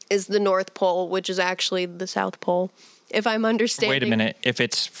 Is the North Pole, which is actually the South Pole, if I'm understanding. Wait a minute. If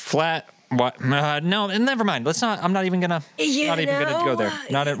it's flat, what? No, never mind. Let's not. I'm not even gonna. Not even gonna go there.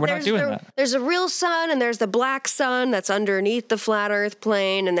 We're not doing that. There's a real sun, and there's the black sun that's underneath the flat Earth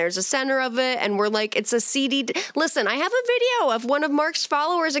plane, and there's a center of it, and we're like, it's a CD. Listen, I have a video of one of Mark's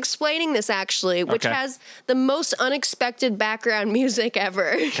followers explaining this actually, which has the most unexpected background music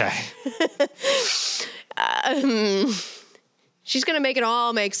ever. Okay. She's gonna make it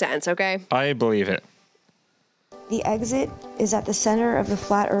all make sense. Okay. I believe it. The exit is at the center of the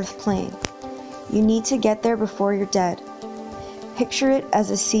flat Earth plane. You need to get there before you're dead. Picture it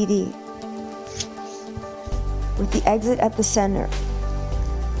as a CD, with the exit at the center.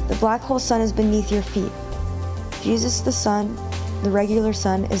 The black hole sun is beneath your feet. Jesus the sun, the regular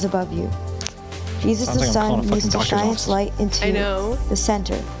sun, is above you. Jesus the sun needs to shine its light into the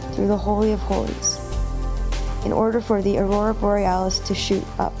center through the Holy of Holies in order for the Aurora Borealis to shoot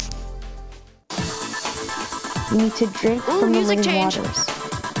up. You need to drink from the living waters.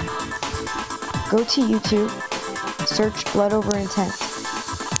 Go to YouTube, search blood over intent.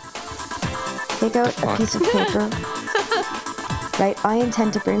 Take out a piece of paper, write, I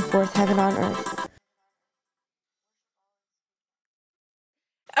intend to bring forth heaven on earth.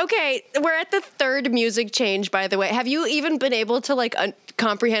 Okay, we're at the third music change, by the way. Have you even been able to like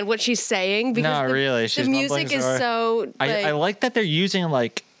comprehend what she's saying? Because not really. The music is so. I like that they're using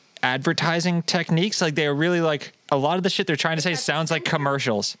like advertising techniques. Like they're really like a lot of the shit they're trying to say sounds like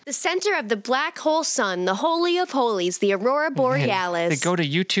commercials. The center of the black hole sun, the Holy of Holies, the Aurora Borealis. They go to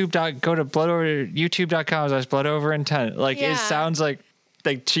youtube.com/blood over intent. Like it sounds like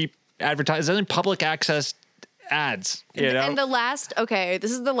cheap advertising. Isn't public access ads, you know? And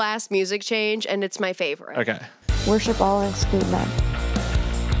this is the last music change, and it's my favorite. Okay. Worship all and exclude none.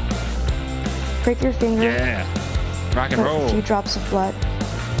 Prick your finger. Yeah. Rock and put roll. a few drops of blood.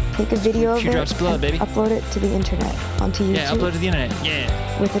 Take a video of it drops of blood, and baby. upload it to the internet, onto YouTube. Yeah, upload to the internet.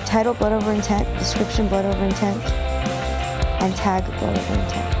 Yeah. With the title Blood Over Intent, description Blood Over Intent, and tag Blood Over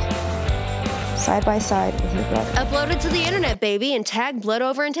Intent. Side by side with your brother. Upload it to the internet, baby, and tag Blood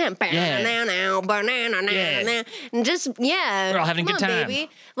Over Intent. Yeah. And just, yeah. We're all having a Come good on, time. baby.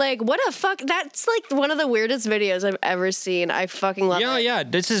 Like, what a fuck. That's like one of the weirdest videos I've ever seen. I fucking love it. Yeah.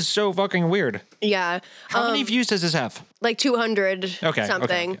 This is so fucking weird. Yeah. How many views does this have? Like 200 Okay,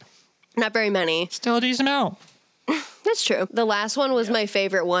 something. okay. Not very many. Still a decent amount. That's true. The last one was my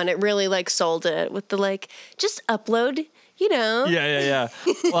favorite one. It really like sold it with the like, just upload, you know. Yeah.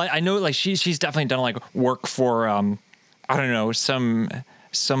 Well, I know like she's definitely done like work for I don't know, some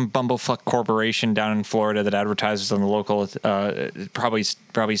bumblefuck corporation down in Florida that advertises on the local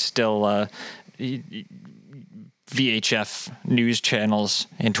probably still VHF news channels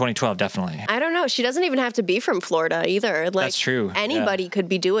in 2012, definitely. I don't know. She doesn't even have to be from Florida either. Like, that's true. Anybody could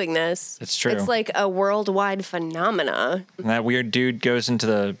be doing this. It's true. It's like a worldwide phenomena. And that weird dude goes into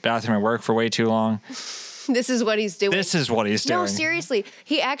the bathroom at work for way too long. This is what he's doing. This is what he's doing. No, seriously.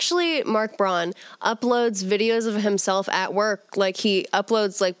 He actually, Mark Braun, uploads videos of himself at work. Like, he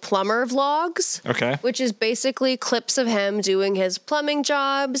uploads, like, plumber vlogs. Okay. Which is basically clips of him doing his plumbing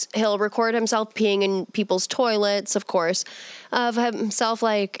jobs. He'll record himself peeing in people's toilets, of course. Of himself,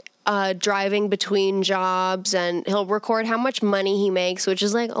 like, driving between jobs. And he'll record how much money he makes, which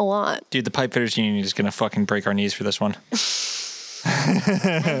is, like, a lot. Dude, the pipe fitters union is going to fucking break our knees for this one.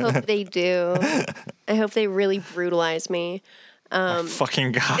 I hope they do. I hope they really brutalize me. Oh,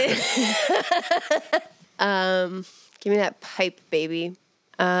 fucking God. Give me that pipe, baby.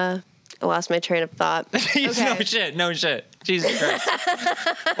 I lost my train of thought. Okay. No shit. Jesus Christ.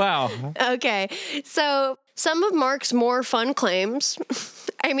 Wow. Okay. So some of Mark's more fun claims,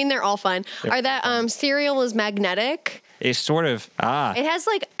 I mean, they're all fun, are that cereal is magnetic. It's sort of, It has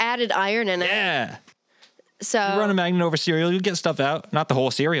like added iron in it. Yeah. So you run a magnet over cereal, you get stuff out. Not the whole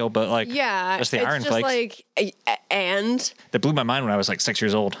cereal, but like just the it's iron just flakes. like, and That blew my mind when I was like 6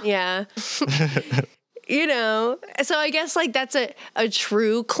 years old. yeah. You know, so I guess like that's a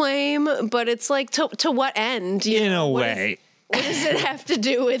true claim, but it's like to what end? In a way. What does it have to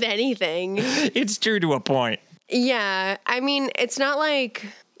do with anything? It's true to a point. Yeah. I mean, it's not like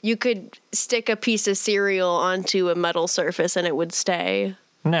you could stick a piece of cereal onto a metal surface and it would stay.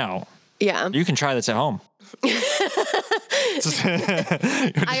 No. Yeah. You can try this at home.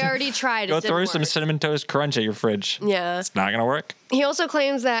 I already tried. Go throw some Cinnamon Toast Crunch at your fridge. Yeah. It's not going to work. He also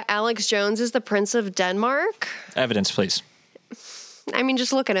claims that Alex Jones is the Prince of Denmark. Evidence, please. I mean,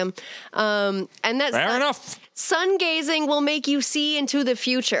 just look at him. And that's fair enough. Sun gazing will make you see into the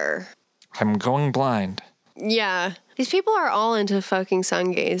future. I'm going blind. Yeah. These people are all into fucking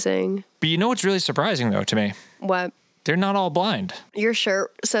sun gazing. But you know what's really surprising, though, to me? What? They're not all blind. Your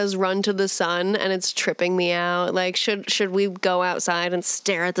shirt says "Run to the Sun," and it's tripping me out. Like, should we go outside and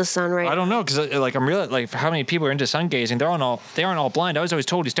stare at the sun right now? I don't know, because like I'm really like how many people are into sun gazing. They aren't all blind. I was always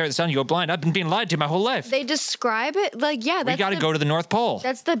told you stare at the sun, you go blind. I've been being lied to my whole life. They describe it like, yeah, we got to go to the North Pole.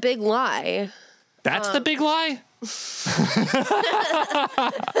 That's the big lie. That's the big lie.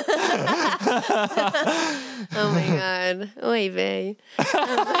 Oh my God. Oy vey.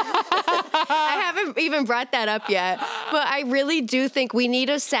 I haven't even brought that up yet, but I really do think we need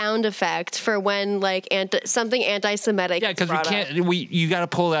a sound effect for when like something anti-Semitic. Yeah, because we can't. You got to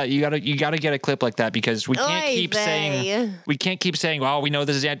pull that. You got to get a clip like that because we can't keep saying. Well, we know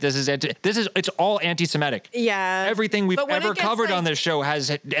this is it's all anti-Semitic. Yeah. Everything we've ever covered on this show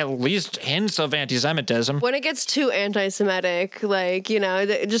has at least hints of anti-Semitism. When it gets too anti-Semitic, like, you know,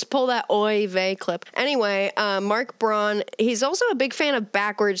 just pull that oy vey clip. Anyway, Mark Braun, he's also a big fan of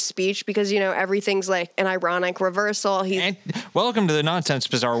backwards speech because, you know, everything's like an ironic reversal. Welcome to the Nonsense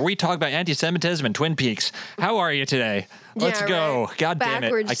Bazaar, where we talk about anti-Semitism and Twin Peaks. How are you today? Let's go. Right. God damn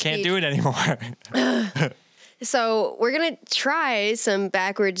it. I can't do it anymore. So we're going to try some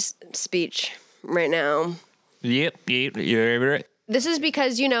backwards speech right now. Yep. This is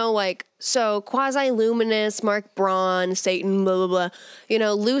because, you know, like, so quasi-luminous, Mark Braun, Satan, blah, blah, blah. You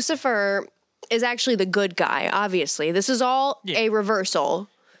know, Lucifer is actually the good guy, obviously. This is all a reversal.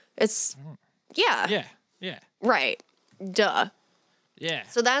 It's, yeah. Yeah. Right. Duh. Yeah.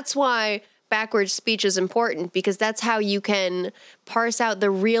 So that's why backwards speech is important, because that's how you can parse out the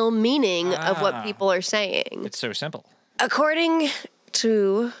real meaning of what people are saying. It's so simple. According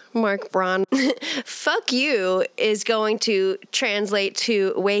to Mark Braun, fuck you is going to translate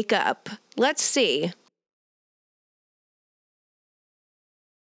to wake up. Let's see.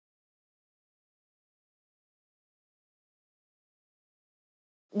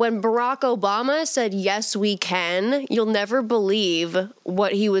 When Barack Obama said, yes, we can, you'll never believe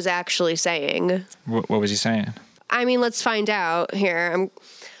what he was actually saying. What was he saying? I mean, let's find out here.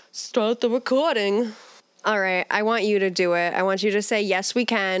 Start the recording. All right, I want you to do it. I want you to say, yes, we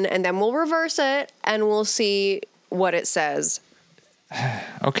can, and then we'll reverse it, and we'll see what it says.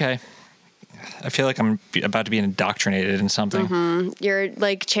 Okay. I feel like I'm about to be indoctrinated in something. Mm-hmm. You're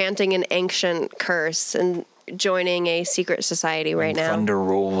like chanting an ancient curse and joining a secret society right now. Thunder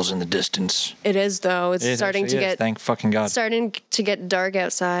rolls in the distance. It is, though. It's starting to get... Thank fucking God. Starting to get dark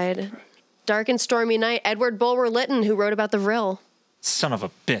outside. Dark and stormy night. Edward Bulwer Lytton, who wrote about the Vril. Son of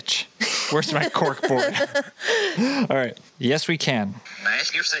a bitch. Where's my cork board? All right. Yes, we can.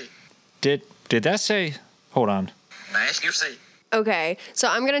 Ask your seat. Did that say... Hold on. Ask your seat. Okay, so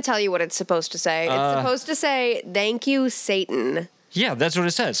I'm going to tell you what it's supposed to say. It's supposed to say, thank you, Satan. Yeah, that's what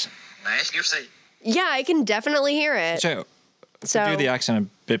it says. Ask your seat. Yeah, I can definitely hear it. So do the accent a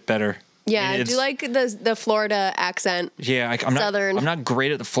bit better. Yeah, do like the Florida accent. Yeah, I'm Southern. I'm not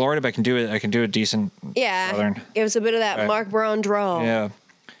great at the Florida, but I can do it. I can do a decent Southern. It was a bit of that Mark Braun drawl. Yeah.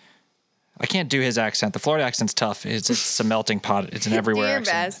 I can't do his accent. The Florida accent's tough. It's a melting pot. It's an everywhere do your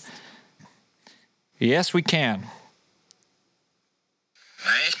accent. Best. Yes, we can.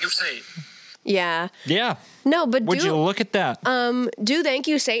 Ask your seat. Yeah. Yeah. No, but would you look at that? Do thank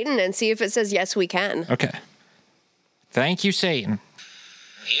you, Satan, and see if it says yes, we can. Okay. Thank you, Satan.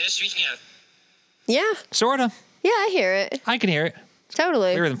 Yes, we can. Yeah. Sorta. Yeah, I hear it. I can hear it.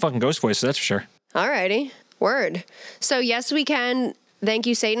 Totally. Clearer than fucking Ghost Voice, that's for sure. Alrighty. Word. So yes, we can. Thank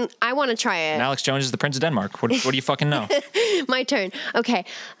you, Satan. I want to try it. And Alex Jones is the Prince of Denmark. What do you fucking know? My turn. Okay.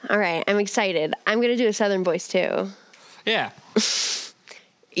 All right. I'm excited. I'm going to do a Southern voice too. Yeah.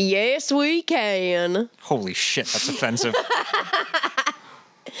 Yes, we can. Holy shit, that's offensive. All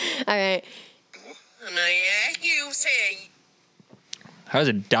right. That was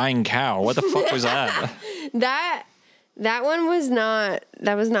a dying cow. What the fuck was that? That one was not.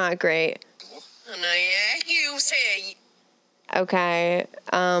 That was not great. Okay.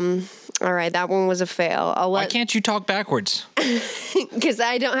 All right. That one was a fail. Why can't you talk backwards? Because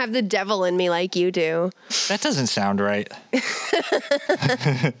I don't have the devil in me like you do. That doesn't sound right.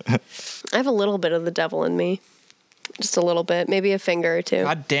 I have a little bit of the devil in me. Just a little bit. Maybe a finger or two.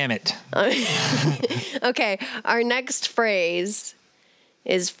 God damn it. Okay. Our next phrase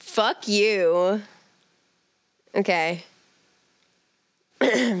is fuck you. Okay.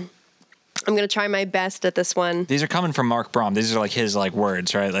 I'm going to try my best at this one. These are coming from Mark Braun. These are like his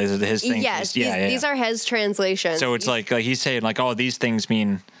words, right? Like his things. Yes, these are his translations. So it's like he's saying like, oh, these things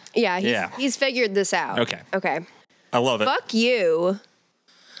mean. Yeah, he's figured this out. Okay. I love it. Fuck you.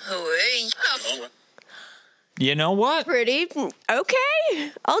 You know what? Pretty.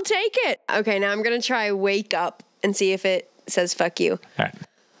 Okay. I'll take it. Okay, now I'm going to try wake up and see if it says fuck you. All right.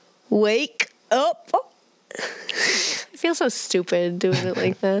 Wake up. I feel so stupid doing it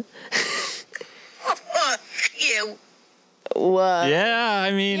like that. You. What? Yeah,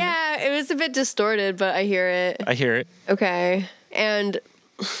 I mean. Yeah, it was a bit distorted, but I hear it. I hear it. Okay. And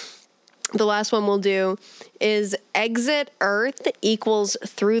the last one we'll do is exit Earth equals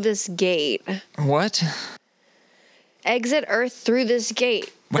through this gate. What? Exit Earth through this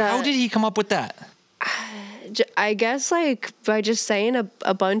gate. How did he come up with that? I guess like by just saying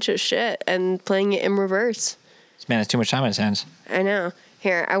a bunch of shit and playing it in reverse. This man has too much time on his hands. I know.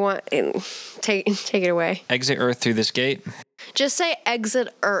 Here, I want take it away. Exit Earth through this gate. Just say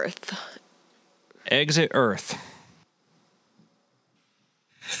exit Earth. Exit Earth.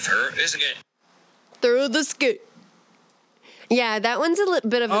 Through this gate. Through this gate. Yeah, that one's a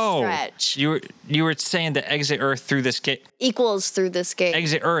bit of a stretch. You were saying that exit Earth through this gate equals through this gate.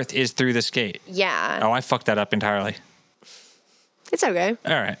 Exit Earth is through this gate. Yeah. Oh, I fucked that up entirely. It's okay.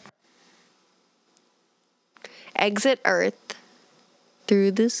 All right. Exit Earth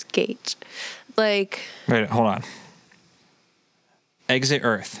through this gate. Like. Wait, hold on. Exit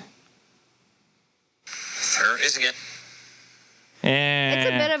Earth. Through this gate. It's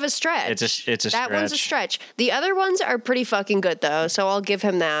a bit of a stretch. It's a stretch. That one's a stretch. The other ones are pretty fucking good though, so I'll give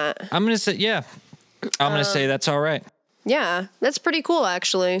him that. I'm gonna say I'm gonna say that's all right. Yeah, that's pretty cool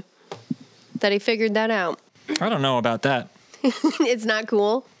actually. That he figured that out. I don't know about that. It's not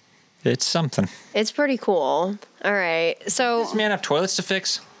cool. It's something. It's pretty cool. All right, so does this man have toilets to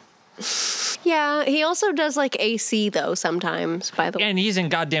fix? Yeah, he also does like AC though sometimes. By the way, and he's in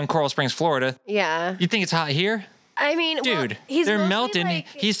goddamn Coral Springs, Florida. Yeah. You think it's hot here? I mean, dude, well, they're melting.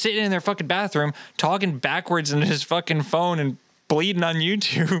 He's sitting in their fucking bathroom talking backwards into his fucking phone and bleeding on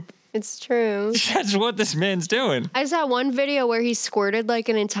YouTube. It's true. That's what this man's doing. I saw one video where he squirted like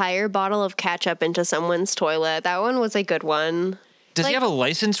an entire bottle of ketchup into someone's toilet. That one was a good one. Does he have a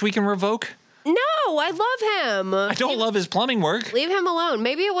license we can revoke? No, I love him. I don't love his plumbing work. Leave him alone.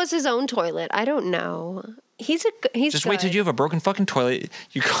 Maybe it was his own toilet. I don't know. He's just wait till you have a broken fucking toilet.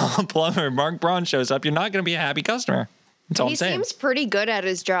 You call a plumber. Mark Braun shows up. You're not going to be a happy customer. That's all I'm saying. He seems pretty good at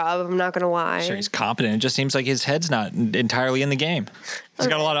his job. I'm not going to lie. Sure, he's competent. It just seems like his head's not entirely in the game. He's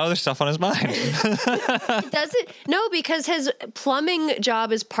got a lot of other stuff on his mind. Does it? No, because his plumbing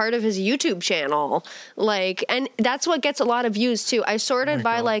job is part of his YouTube channel. Like, and that's what gets a lot of views too. I sorted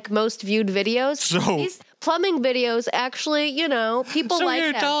by like most viewed videos. So these plumbing videos actually, you know, people so like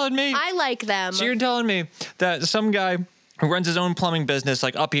you're them. telling me I like them. So you're telling me that some guy who runs his own plumbing business,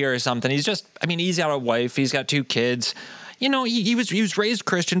 like up here or something, he's got a wife, he's got 2 kids. You know, he was raised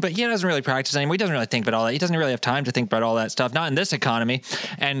Christian, but he doesn't really practice anymore. He doesn't really think about all that. He doesn't really have time to think about all that stuff, not in this economy.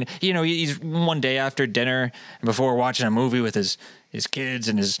 And, you know, he's one day after dinner, before watching a movie with his kids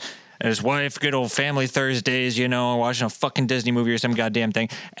and his wife, good old family Thursdays, you know, watching a fucking Disney movie or some goddamn thing.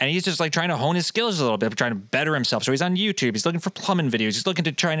 And he's just like trying to hone his skills a little bit, trying to better himself. So he's on YouTube. He's looking for plumbing videos. He's looking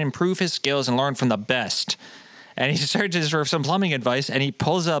to try and improve his skills and learn from the best. And he searches for some plumbing advice, and he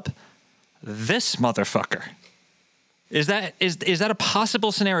pulls up this motherfucker. Is that a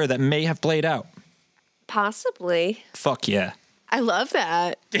possible scenario that may have played out? Possibly. Fuck yeah. I love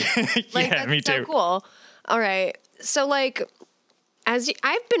that. Like, yeah, me too. So cool. All right. So like, I've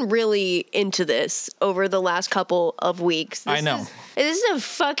been really into this over the last couple of weeks. I know. This is a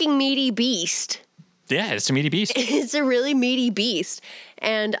fucking meaty beast. Yeah, it's a meaty beast. It's a really meaty beast.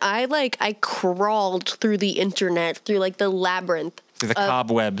 And I crawled through the internet, through like the labyrinth. Through the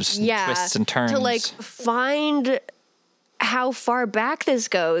cobwebs, and twists and turns. To like find how far back this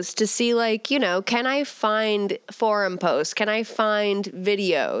goes, to see like, you know, can I find forum posts? Can I find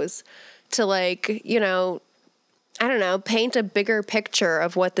videos to like, you know, I don't know, paint a bigger picture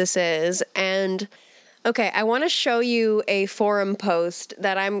of what this is. And okay, I want to show you a forum post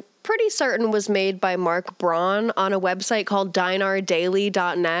that I'm pretty certain was made by Mark Braun on a website called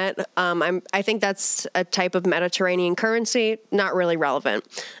dinardaily.net. I think that's a type of Mediterranean currency. Not really relevant.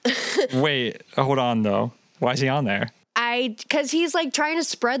 Wait, hold on though. Why is he on there? Because he's like trying to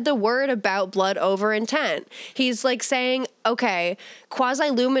spread the word about blood over intent. He's like saying, okay,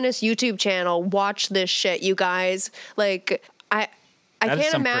 Quasi-Luminous YouTube channel, watch this shit, you guys. Like, I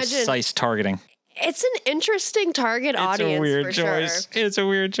can't imagine. Precise targeting. It's an interesting target audience. It's a weird choice. Sure. It's a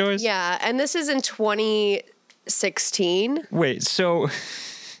weird choice. Yeah, and this is in 2016. Wait, so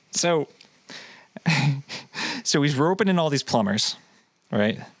he's roping in all these plumbers,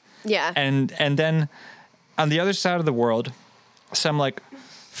 right? Yeah. And then on the other side of the world, some like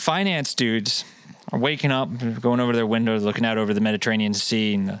finance dudes are waking up, going over their windows, looking out over the Mediterranean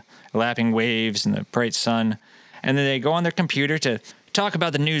Sea and the lapping waves and the bright sun. And then they go on their computer to talk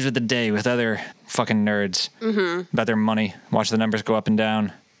about the news of the day with other fucking nerds about their money, watch the numbers go up and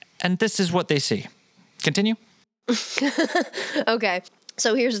down. And this is what they see. Continue. Okay.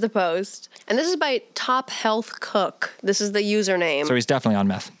 So here's the post. And this is by Top Health Cook. This is the username. So he's definitely on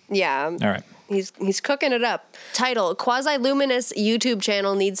meth. Yeah. All right. He's cooking it up. Title, Quasi-Luminous YouTube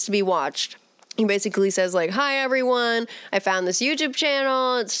channel needs to be watched. He basically says like, hi everyone, I found this YouTube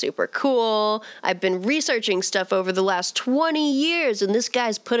channel, it's super cool. I've been researching stuff over the last 20 years and this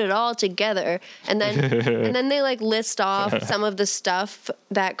guy's put it all together. And then they like list off some of the stuff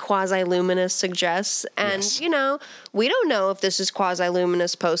that Quasi-Luminous suggests. And you know, we don't know if this is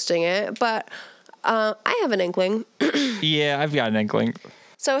Quasi-Luminous posting it, but I have an inkling. Yeah, I've got an inkling.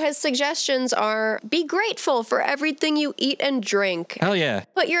 So his suggestions are, be grateful for everything you eat and drink. Hell yeah.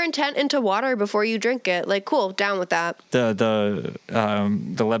 Put your intent into water before you drink it. Like, cool, down with that. The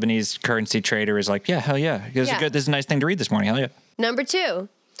Lebanese currency trader is like, yeah, hell yeah. This is a nice thing to read this morning. Hell yeah. Number 2,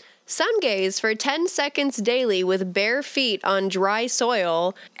 sun gaze for 10 seconds daily with bare feet on dry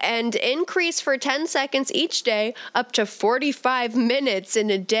soil and increase for 10 seconds each day up to 45 minutes in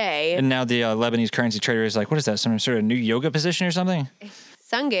a day. And now the Lebanese currency trader is like, what is that? Some sort of new yoga position or something?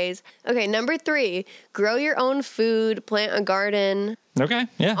 Sun gaze. Okay, number 3, grow your own food, plant a garden. Okay,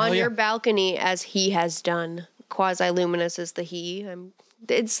 yeah. On your balcony as he has done. Quasi-Luminous is the he.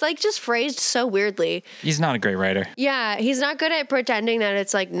 It's like just phrased so weirdly. He's not a great writer. Yeah, he's not good at pretending that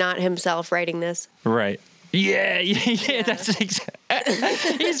it's like not himself writing this. Right. Yeah, that's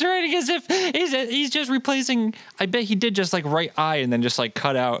exactly. He's writing as if he's just replacing. I bet he did just like write I and then just like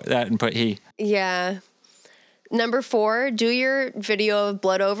cut out that and put he. Yeah. Number 4, do your video of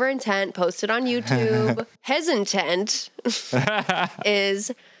blood over intent, post it on YouTube. His intent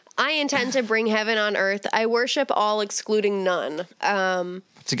is, I intend to bring heaven on earth. I worship all, excluding none.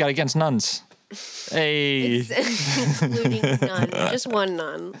 What's he got against nuns? Hey. Including none. Just one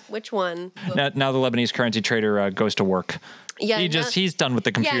nun. Which one? Now the Lebanese currency trader goes to work. Yeah, he's done with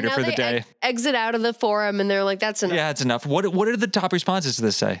the computer for the day. Exit out of the forum and they're like, that's enough. Yeah, it's enough. What are the top responses to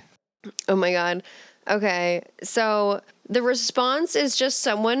this say? Oh my God. Okay. So the response is just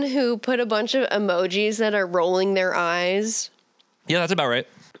someone who put a bunch of emojis that are rolling their eyes. Yeah, that's about right.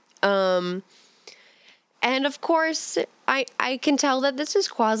 And of course, I can tell that this is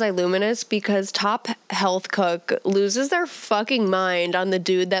quasi-luminous because Top Health Cook loses their fucking mind on the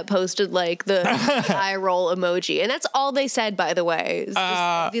dude that posted like the eye roll emoji. And that's all they said, by the way, is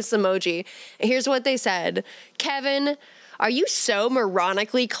just this emoji. And here's what they said. Kevin, are you so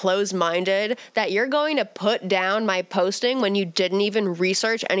moronically close-minded that you're going to put down my posting when you didn't even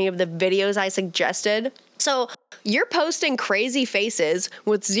research any of the videos I suggested? So you're posting crazy faces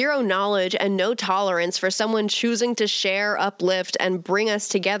with zero knowledge and no tolerance for someone choosing to share, uplift, and bring us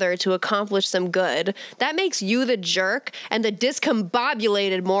together to accomplish some good. That makes you the jerk and the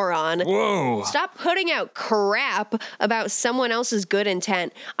discombobulated moron. Whoa. Stop putting out crap about someone else's good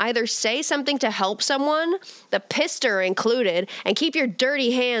intent. Either say something to help someone, the pister included, and keep your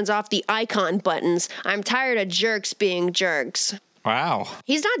dirty hands off the icon buttons. I'm tired of jerks being jerks. Wow.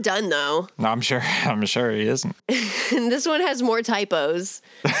 He's not done, though. No, I'm sure he isn't. This one has more typos.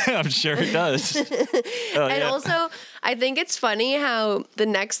 I'm sure it does. And also, I think it's funny how the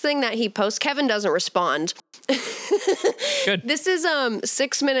next thing that he posts, Kevin doesn't respond. Good. This is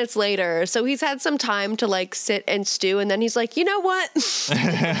 6 minutes later, so he's had some time to like sit and stew, and then he's like, you know what?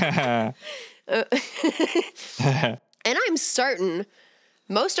 And I'm certain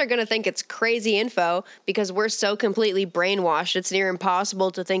most are going to think it's crazy info because we're so completely brainwashed it's near impossible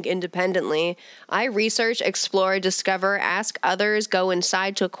to think independently. I research, explore, discover, ask others, go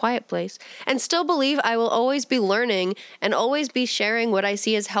inside to a quiet place, and still believe I will always be learning and always be sharing what I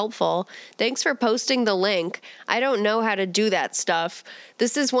see as helpful. Thanks for posting the link. I don't know how to do that stuff.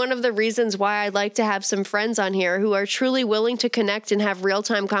 This is one of the reasons why I'd like to have some friends on here who are truly willing to connect and have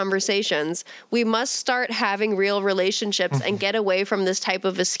real-time conversations. We must start having real relationships and get away from this type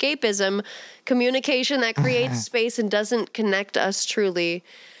of escapism, communication that creates space and doesn't connect us truly.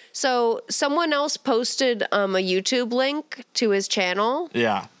 So someone else posted a YouTube link to his channel.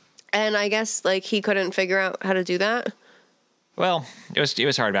 Yeah. And I guess like he couldn't figure out how to do that. Well, it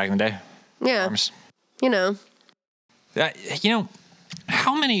was hard back in the day. Yeah. Arms. You know.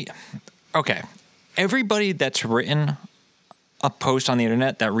 How many... Okay. Everybody that's written a post on the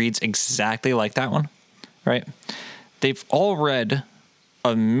internet that reads exactly like that one, right? They've all read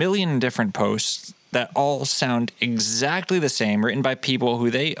a million different posts that all sound exactly the same, written by people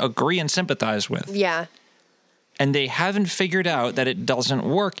who they agree and sympathize with. Yeah. And they haven't figured out that it doesn't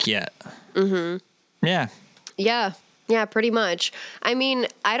work yet. Mm-hmm. Yeah. Yeah. Yeah, pretty much. I mean,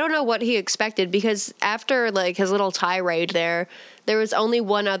 I don't know what he expected because after like his little tirade there was only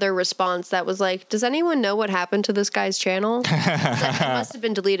one other response that was like, does anyone know what happened to this guy's channel? It must have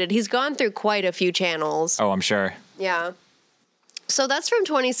been deleted. He's gone through quite a few channels. Oh, I'm sure. Yeah. So that's from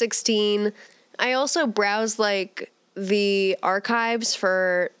 2016. I also browsed like the archives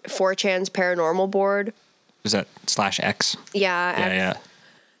for 4chan's paranormal board. Is that /X? Yeah. Yeah.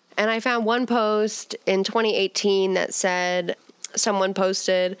 And I found one post in 2018 that said, someone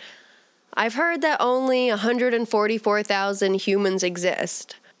posted, I've heard that only 144,000 humans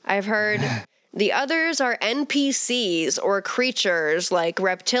exist. I've heard the others are NPCs or creatures like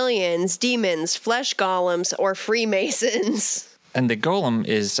reptilians, demons, flesh golems, or Freemasons. And the golem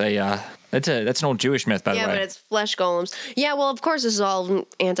is that's an old Jewish myth, by the way. Yeah, but it's flesh golems. Yeah, well, of course, this is all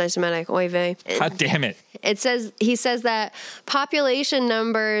anti-Semitic. Oy vey. God damn it. He says that population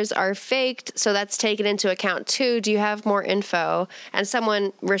numbers are faked, so that's taken into account too. Do you have more info? And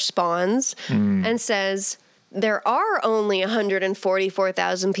someone responds and says, there are only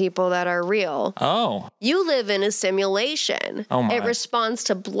 144,000 people that are real. Oh. You live in a simulation. Oh my. It responds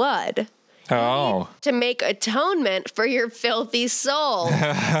to blood. Oh. To make atonement for your filthy soul.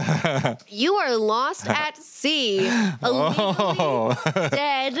 You are lost at sea, a legally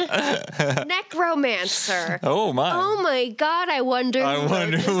dead necromancer. Oh my. Oh my God, I wonder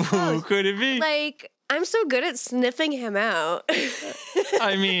who could it be? Like, I'm so good at sniffing him out.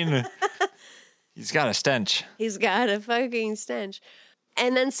 I mean, he's got a stench. He's got a fucking stench.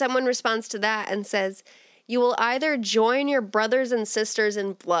 And then someone responds to that and says, you will either join your brothers and sisters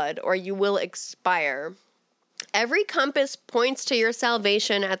in blood or you will expire. Every compass points to your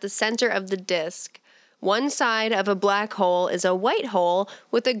salvation at the center of the disk. One side of a black hole is a white hole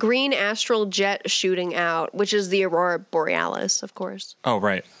with a green astral jet shooting out, which is the aurora borealis, of course. Oh,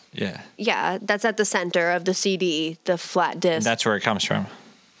 right. Yeah. Yeah, that's at the center of the CD, the flat disk. And that's where it comes from.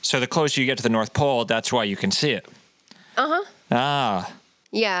 So the closer you get to the North Pole, that's why you can see it. Uh-huh. Ah.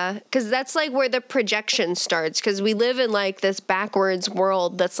 Yeah, because that's like where the projection starts, because we live in like this backwards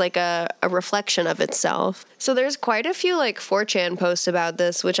world that's like a reflection of itself. So there's quite a few like 4chan posts about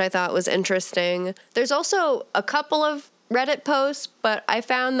this, which I thought was interesting. There's also a couple of Reddit posts, but I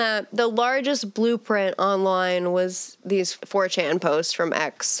found that the largest blueprint online was these 4chan posts from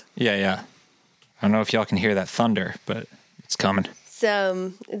X. Yeah. I don't know if y'all can hear that thunder, but it's coming.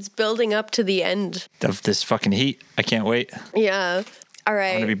 It's building up to the end of this fucking heat. I can't wait. Yeah. All right.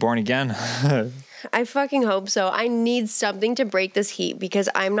 I want to be born again. I fucking hope so. I need something to break this heat because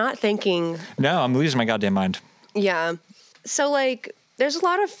I'm not thinking. No, I'm losing my goddamn mind. Yeah. So, like, there's a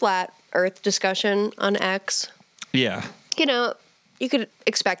lot of flat Earth discussion on X. Yeah. You know, you could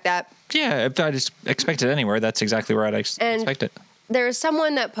expect that. Yeah, if I just expect it anywhere, that's exactly where I'd expect it. There's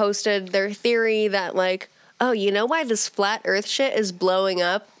someone that posted their theory that, like, oh, you know why this flat Earth shit is blowing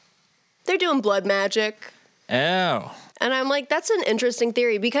up? They're doing blood magic. Oh. And I'm like, that's an interesting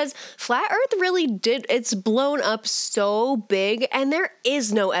theory because flat Earth really it's blown up so big and there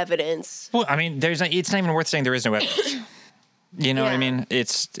is no evidence. Well, I mean, it's not even worth saying there is no evidence. You know what I mean?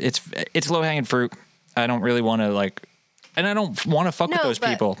 It's low-hanging fruit. I don't really want to and I don't want to fuck with those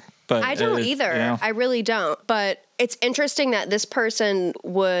people. But I don't either. You know? I really don't. But it's interesting that this person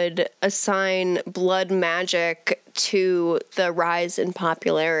would assign blood magic to the rise in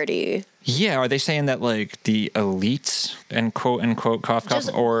popularity. Yeah, are they saying that like the elites and quote unquote cough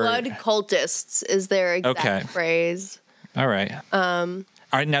just or blood cultists is their exact phrase? All right. All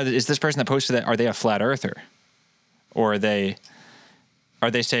right. Now, is this person that posted that? Are they a flat earther, or are they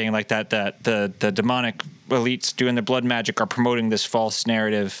saying like that the demonic elites doing the blood magic are promoting this false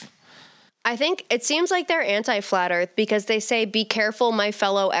narrative? I think it seems like they're anti-flat Earth because they say, be careful, my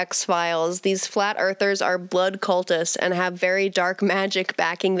fellow X-Files. These flat earthers are blood cultists and have very dark magic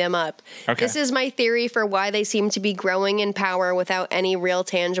backing them up. Okay. This is my theory for why they seem to be growing in power without any real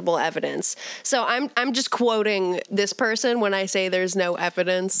tangible evidence. So I'm just quoting this person when I say there's no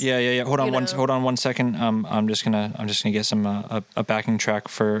evidence. Yeah. Hold on 1 second. I'm just gonna get some a backing track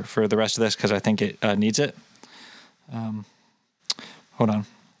for the rest of this because I think it needs it. Hold on.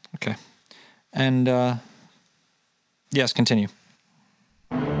 Okay. And, yes, continue.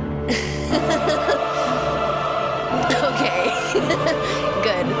 Okay.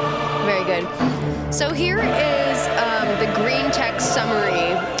 Good. Very good. So here is the green text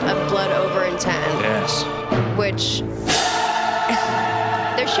summary of Blood Over Intent. Yes. Which,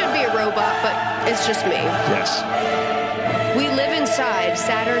 there should be a robot, but it's just me. Yes. We live inside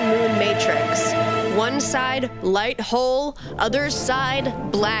Saturn Moon Matrix. One side, light hole, other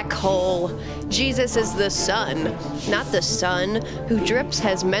side, black hole. Jesus is the sun, not the sun, who drips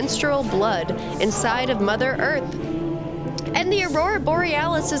his menstrual blood inside of Mother Earth. And the Aurora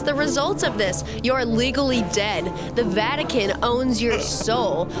Borealis is the result of this. You're legally dead. The Vatican owns your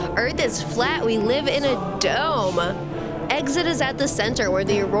soul. Earth is flat. We live in a dome. Exit is at the center where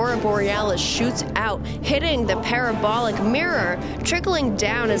the Aurora Borealis shoots out, hitting the parabolic mirror, trickling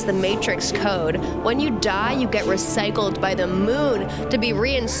down as the Matrix code. When you die, you get recycled by the moon to be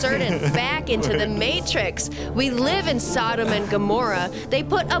reinserted back into the Matrix. We live in Sodom and Gomorrah. They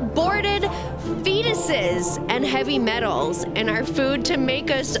put aborted fetuses and heavy metals in our food to make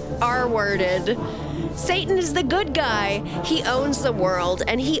us R-worded. Satan is the good guy. He owns the world,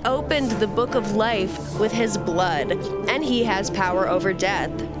 and he opened the book of life with his blood, and he has power over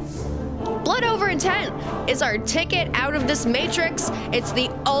death. Blood Over Intent is our ticket out of this matrix. It's the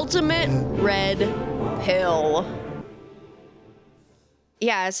ultimate red pill.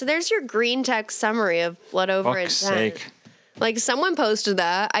 Yeah, so there's your green text summary of Blood Over Intent. Sake. Like, someone posted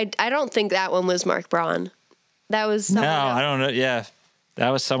that. I don't think that one was Mark Braun. That was someone else. I don't know. Yeah, that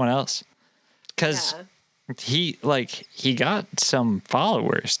was someone else. Because he got some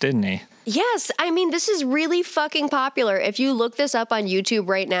followers, didn't he? Yes. I mean, this is really fucking popular. If you look this up on YouTube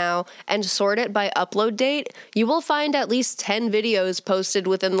right now and sort it by upload date, you will find at least 10 videos posted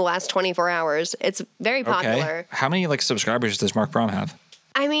within the last 24 hours. It's very popular. Okay. How many subscribers does Mark Braun have?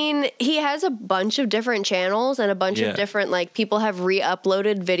 I mean, he has a bunch of different channels and a bunch of different, people have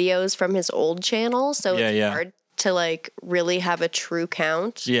re-uploaded videos from his old channel. So it's hard to, really have a true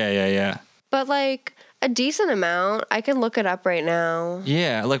count. Yeah. But, a decent amount. I can look it up right now.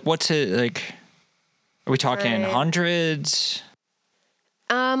 Yeah, what's it, are we talking hundreds?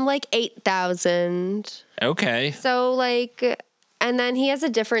 8,000. Okay. So, and then he has a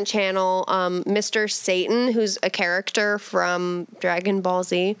different channel, Mr. Satan, who's a character from Dragon Ball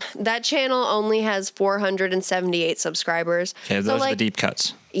Z. That channel only has 478 subscribers. Okay, those are the deep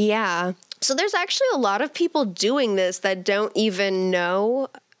cuts. Yeah. So there's actually a lot of people doing this that don't even know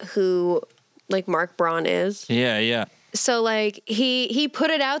who Mark Braun is. Yeah. So like he put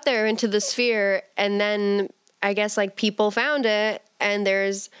it out there into the sphere, and then I guess like people found it, and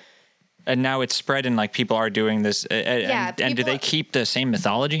now it's spread, and like people are doing this. And do they keep the same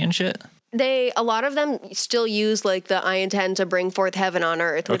mythology and shit? A lot of them still use like the "I intend to bring forth heaven on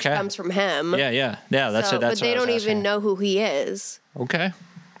earth," which comes from him. Yeah. That's but they don't even know who he is. Okay.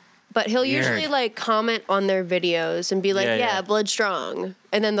 But he'll usually like comment on their videos and be like, "Yeah, blood strong,"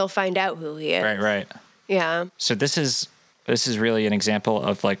 and then they'll find out who he is. Right. Yeah. So this is really an example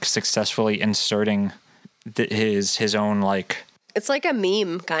of like successfully inserting his own like. It's like a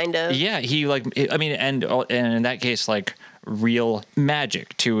meme, kind of. Yeah, and in that case, like real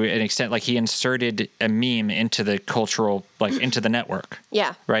magic to an extent. Like he inserted a meme into the cultural, like into the network.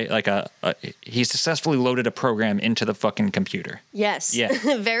 Yeah. Right. Like he successfully loaded a program into the fucking computer. Yes.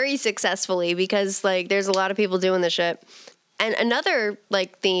 Yeah. Very successfully, because like there's a lot of people doing this shit. And another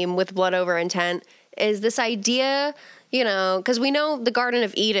like theme with blood over intent is this idea, because we know the Garden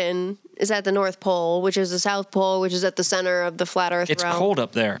of Eden is at the North Pole, which is the South Pole, which is at the center of the flat Earth It's realm. cold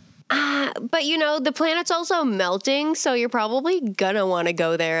up there. But the planet's also melting, so you're probably gonna want to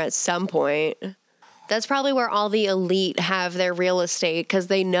go there at some point. That's probably where all the elite have their real estate, because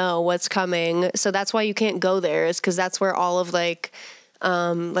they know what's coming. So that's why you can't go there, is because that's where all of like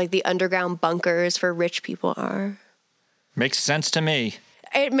the underground bunkers for rich people are. Makes sense to me.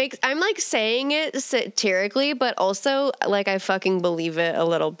 I'm like saying it satirically, but also like I fucking believe it a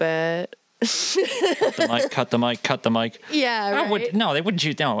little bit. Cut the mic. Yeah, right. They wouldn't.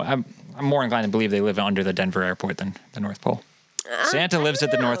 No, I'm more inclined to believe they live under the Denver airport than the North Pole. Santa lives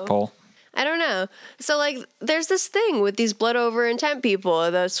at the North Pole. I don't know. So like, there's this thing with these blood over intent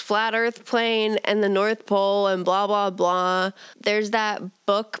people, this flat Earth plane and the North Pole and blah blah blah. There's that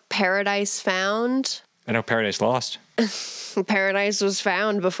book Paradise Found. I know Paradise Lost. Paradise was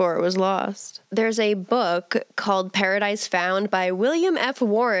found before it was lost. There's a book called Paradise Found by William F.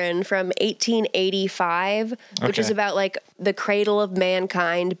 Warren from 1885, which is about like the cradle of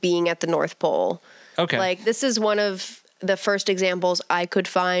mankind being at the North Pole. Okay. Like this is one of the first examples I could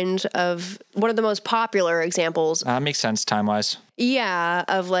find of one of the most popular examples. Makes sense time-wise. Yeah,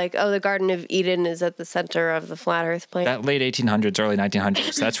 of like, the Garden of Eden is at the center of the flat Earth plane. That late 1800s, early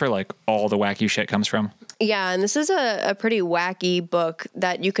 1900s, that's where like all the wacky shit comes from. Yeah, and this is a pretty wacky book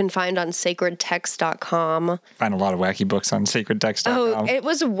that you can find on sacredtext.com. Find a lot of wacky books on sacredtext.com. Oh, it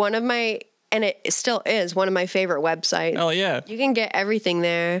was one of my, and it still is one of my favorite websites. Oh, yeah. You can get everything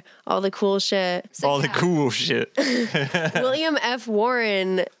there, all the cool shit. So, the cool shit. William F.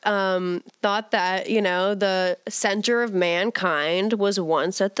 Warren thought that, the center of mankind was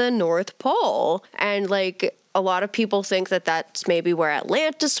once at the North Pole. And like, a lot of people think that that's maybe where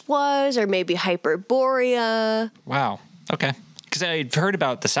Atlantis was, or maybe Hyperborea. Wow. Okay. Because I'd heard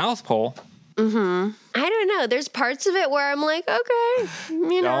about the South Pole. Mm-hmm. I don't know. There's parts of it where I'm like, okay,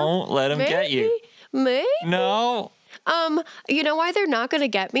 don't let them get you. Maybe. No. You know why they're not going to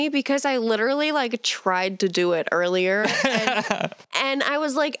get me? Because I literally like tried to do it earlier, and I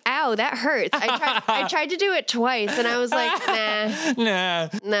was like, "Ow, that hurts." I tried to do it twice, and I was like, "Nah,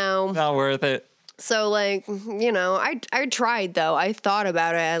 no, not worth it." So like, I tried though. I thought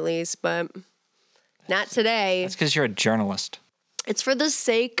about it at least, but not today. That's because you're a journalist. It's for the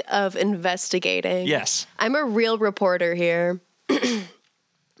sake of investigating. Yes. I'm a real reporter here.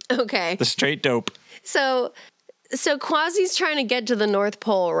 Okay. The straight dope. So Quasi's trying to get to the North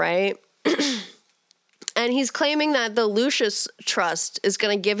Pole, right? And he's claiming that the Lucius Trust is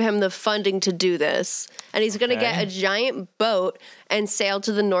going to give him the funding to do this. And he's going to get a giant boat and sail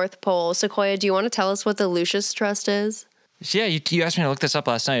to the North Pole. Sequoia, do you want to tell us what the Lucius Trust is? Yeah, you asked me to look this up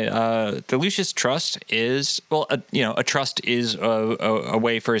last night. The Lucius Trust is, a trust is a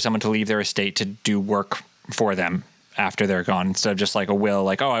way for someone to leave their estate to do work for them after they're gone, instead of just like a will,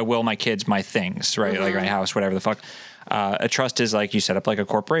 like, I will my kids my things, right? Mm-hmm. Like my house, whatever the fuck. A trust is like you set up like a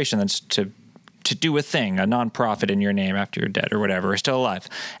corporation that's to do a thing, a nonprofit in your name after you're dead or whatever, or still alive.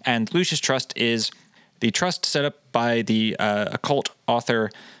 And Lucius Trust is the trust set up by the occult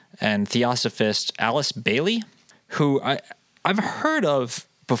author and theosophist Alice Bailey, who I've heard of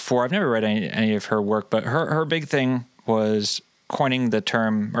before. I've never read any of her work, but her big thing was coining the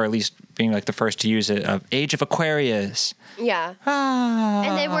term, or at least being like the first to use it, of Age of Aquarius. Yeah.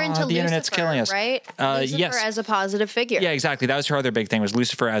 And they were into the Lucifer, internet's killing us. Right? Lucifer yes. as a positive figure. Yeah, exactly. That was her other big thing, was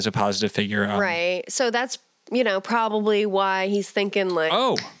Lucifer as a positive figure. Right. So that's, probably why he's thinking like...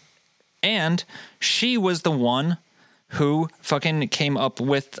 Oh, and she was the one who fucking came up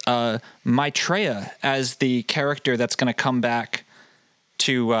with Maitreya as the character that's going to come back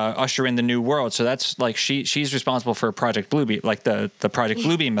to usher in the new world. So that's like she's responsible for Project Bluebeam, like the Project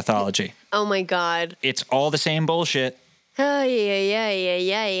Bluebeam mythology. Oh my God. It's all the same bullshit. Oh,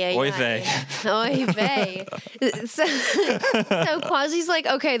 yeah. Oy vey. Oy vey. So Quasi's like,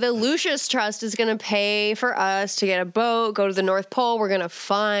 okay, the Lucius Trust is going to pay for us to get a boat, go to the North Pole. We're going to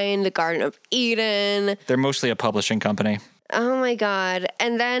find the Garden of Eden. They're mostly a publishing company. Oh, my God.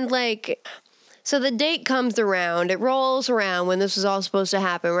 And then, like... So the date comes around. It rolls around when this was all supposed to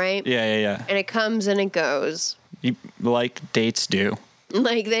happen, right? Yeah. And it comes and it goes. Like dates do.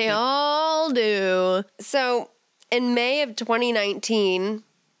 Like they all do. So in May of 2019,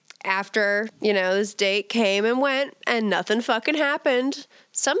 after, this date came and went and nothing fucking happened,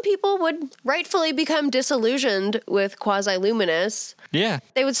 some people would rightfully become disillusioned with Quasi-Luminous. Yeah.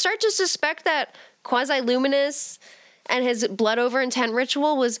 They would start to suspect that Quasi-Luminous and his blood over intent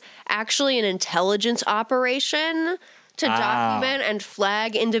ritual was actually an intelligence operation to document and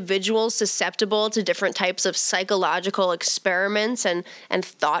flag individuals susceptible to different types of psychological experiments and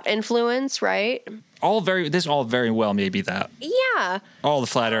thought influence, right? This all very well may be that. Yeah. All the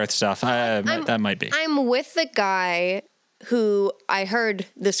flat earth stuff. That might be. I'm with the guy who I heard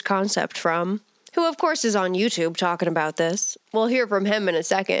this concept from, who of course is on YouTube talking about this. We'll hear from him in a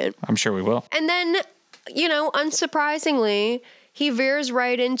second. I'm sure we will. And then... unsurprisingly, he veers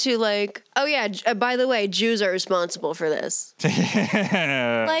right into like, oh yeah, by the way, Jews are responsible for this.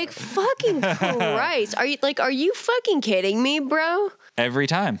 Like, fucking Christ. Are you fucking kidding me, bro? Every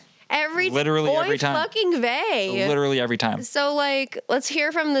time. Literally every time. Fucking vey. Literally every time. So, like, let's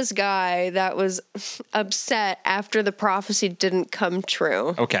hear from this guy that was upset after the prophecy didn't come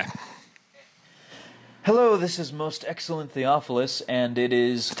true. Okay. Hello, this is Most Excellent Theophilus, and it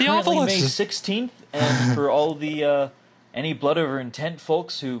is currently May 16th, and for all the, any Blood Over Intent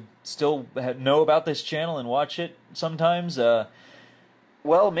folks who still know about this channel and watch it sometimes, May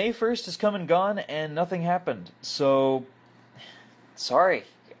 1st has come and gone, and nothing happened, so, sorry,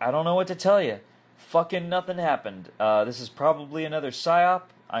 I don't know what to tell you. Fucking nothing happened. This is probably another psyop.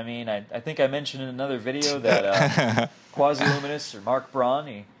 I mean, I think I mentioned in another video that, Quasi-Luminous, or Mark Braun,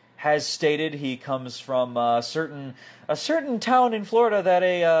 he has stated he comes from a certain town in Florida that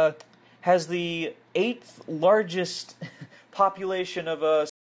has the 8th largest population of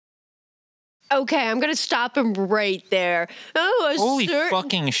Okay, I'm gonna stop him right there. Oh, holy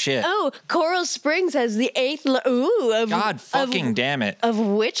fucking shit! Oh, Coral Springs has the 8th. God fucking damn it! Of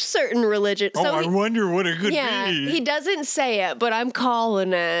which certain religion? So I wonder what it could be. He doesn't say it, but I'm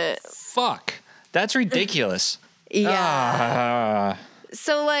calling it. Fuck, that's ridiculous. Yeah.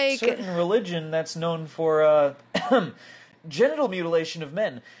 So, like... certain religion that's known for, genital mutilation of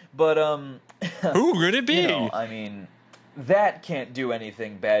men, but, who would it be? I mean, that can't do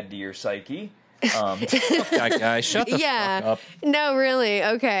anything bad to your psyche. Fuck that guy, shut the fuck up. No, really,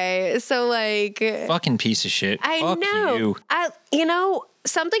 okay, so, like... Fucking piece of shit. I know.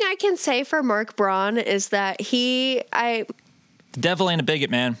 Something I can say for Mark Braun is that the devil ain't a bigot,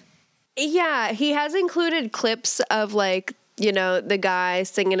 man. Yeah, he has included clips of, like... the guy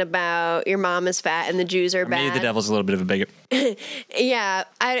singing about your mom is fat and the Jews are bad. Maybe the devil's a little bit of a bigot. Yeah,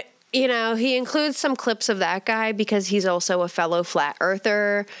 he includes some clips of that guy because he's also a fellow flat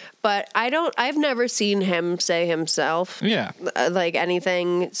earther, but I've never seen him say himself. Yeah. Like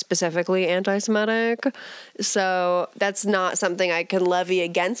anything specifically anti-Semitic. So that's not something I can levy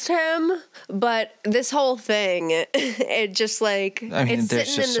against him. But this whole thing, it just like, it's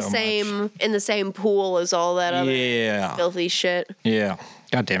sitting in the same pool as all that other filthy shit. Yeah.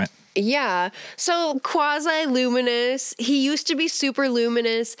 God damn it. Yeah. So Quasi-Luminous, he used to be super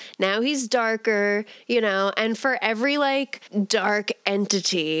luminous. Now he's darker, and for every like dark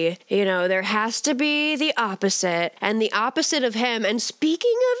entity, there has to be the opposite and the opposite of him. And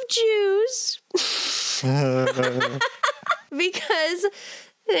speaking of Jews, because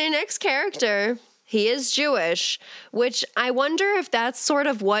the next character, he is Jewish, which I wonder if that's sort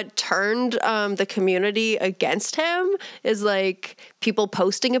of what turned the community against him, is like people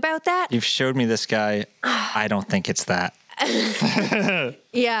posting about that. You've showed me this guy. I don't think it's that.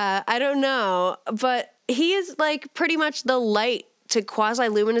 Yeah, I don't know. But he is like pretty much the light to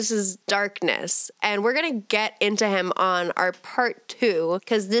Quasi-Luminous's darkness. And we're going to get into him on our part 2,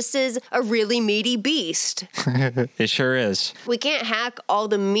 because this is a really meaty beast. It sure is. We can't hack all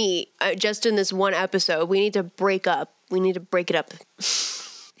the meat just in this one episode. We need to break up. We need to break it up.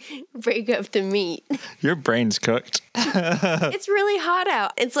 Break up the meat. Your brain's cooked. It's really hot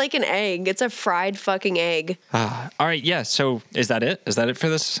out. It's like an egg. It's a fried fucking egg. All right, yeah. So is that it? Is that it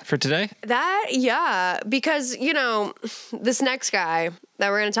for today? Because, this next guy that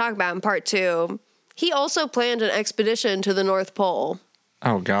we're going to talk about in part 2, he also planned an expedition to the North Pole.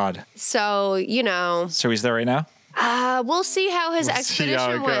 Oh, God. So, So he's there right now? We'll see how his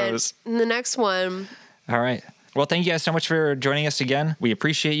expedition went in the next one. All right. Well, thank you guys so much for joining us again. We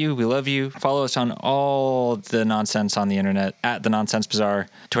appreciate you. We love you. Follow us on all the nonsense on the internet at The Nonsense Bazaar,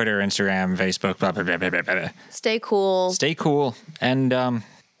 Twitter, Instagram, Facebook, blah, blah, blah, blah, blah, blah. Stay cool. Stay cool. And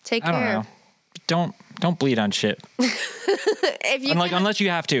take care. I don't know. Don't bleed on shit. If you unless you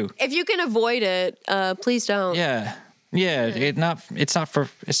have to. If you can avoid it, please don't. Yeah. It's not for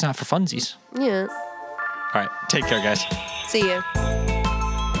funsies. Yeah. All right. Take care, guys. See you.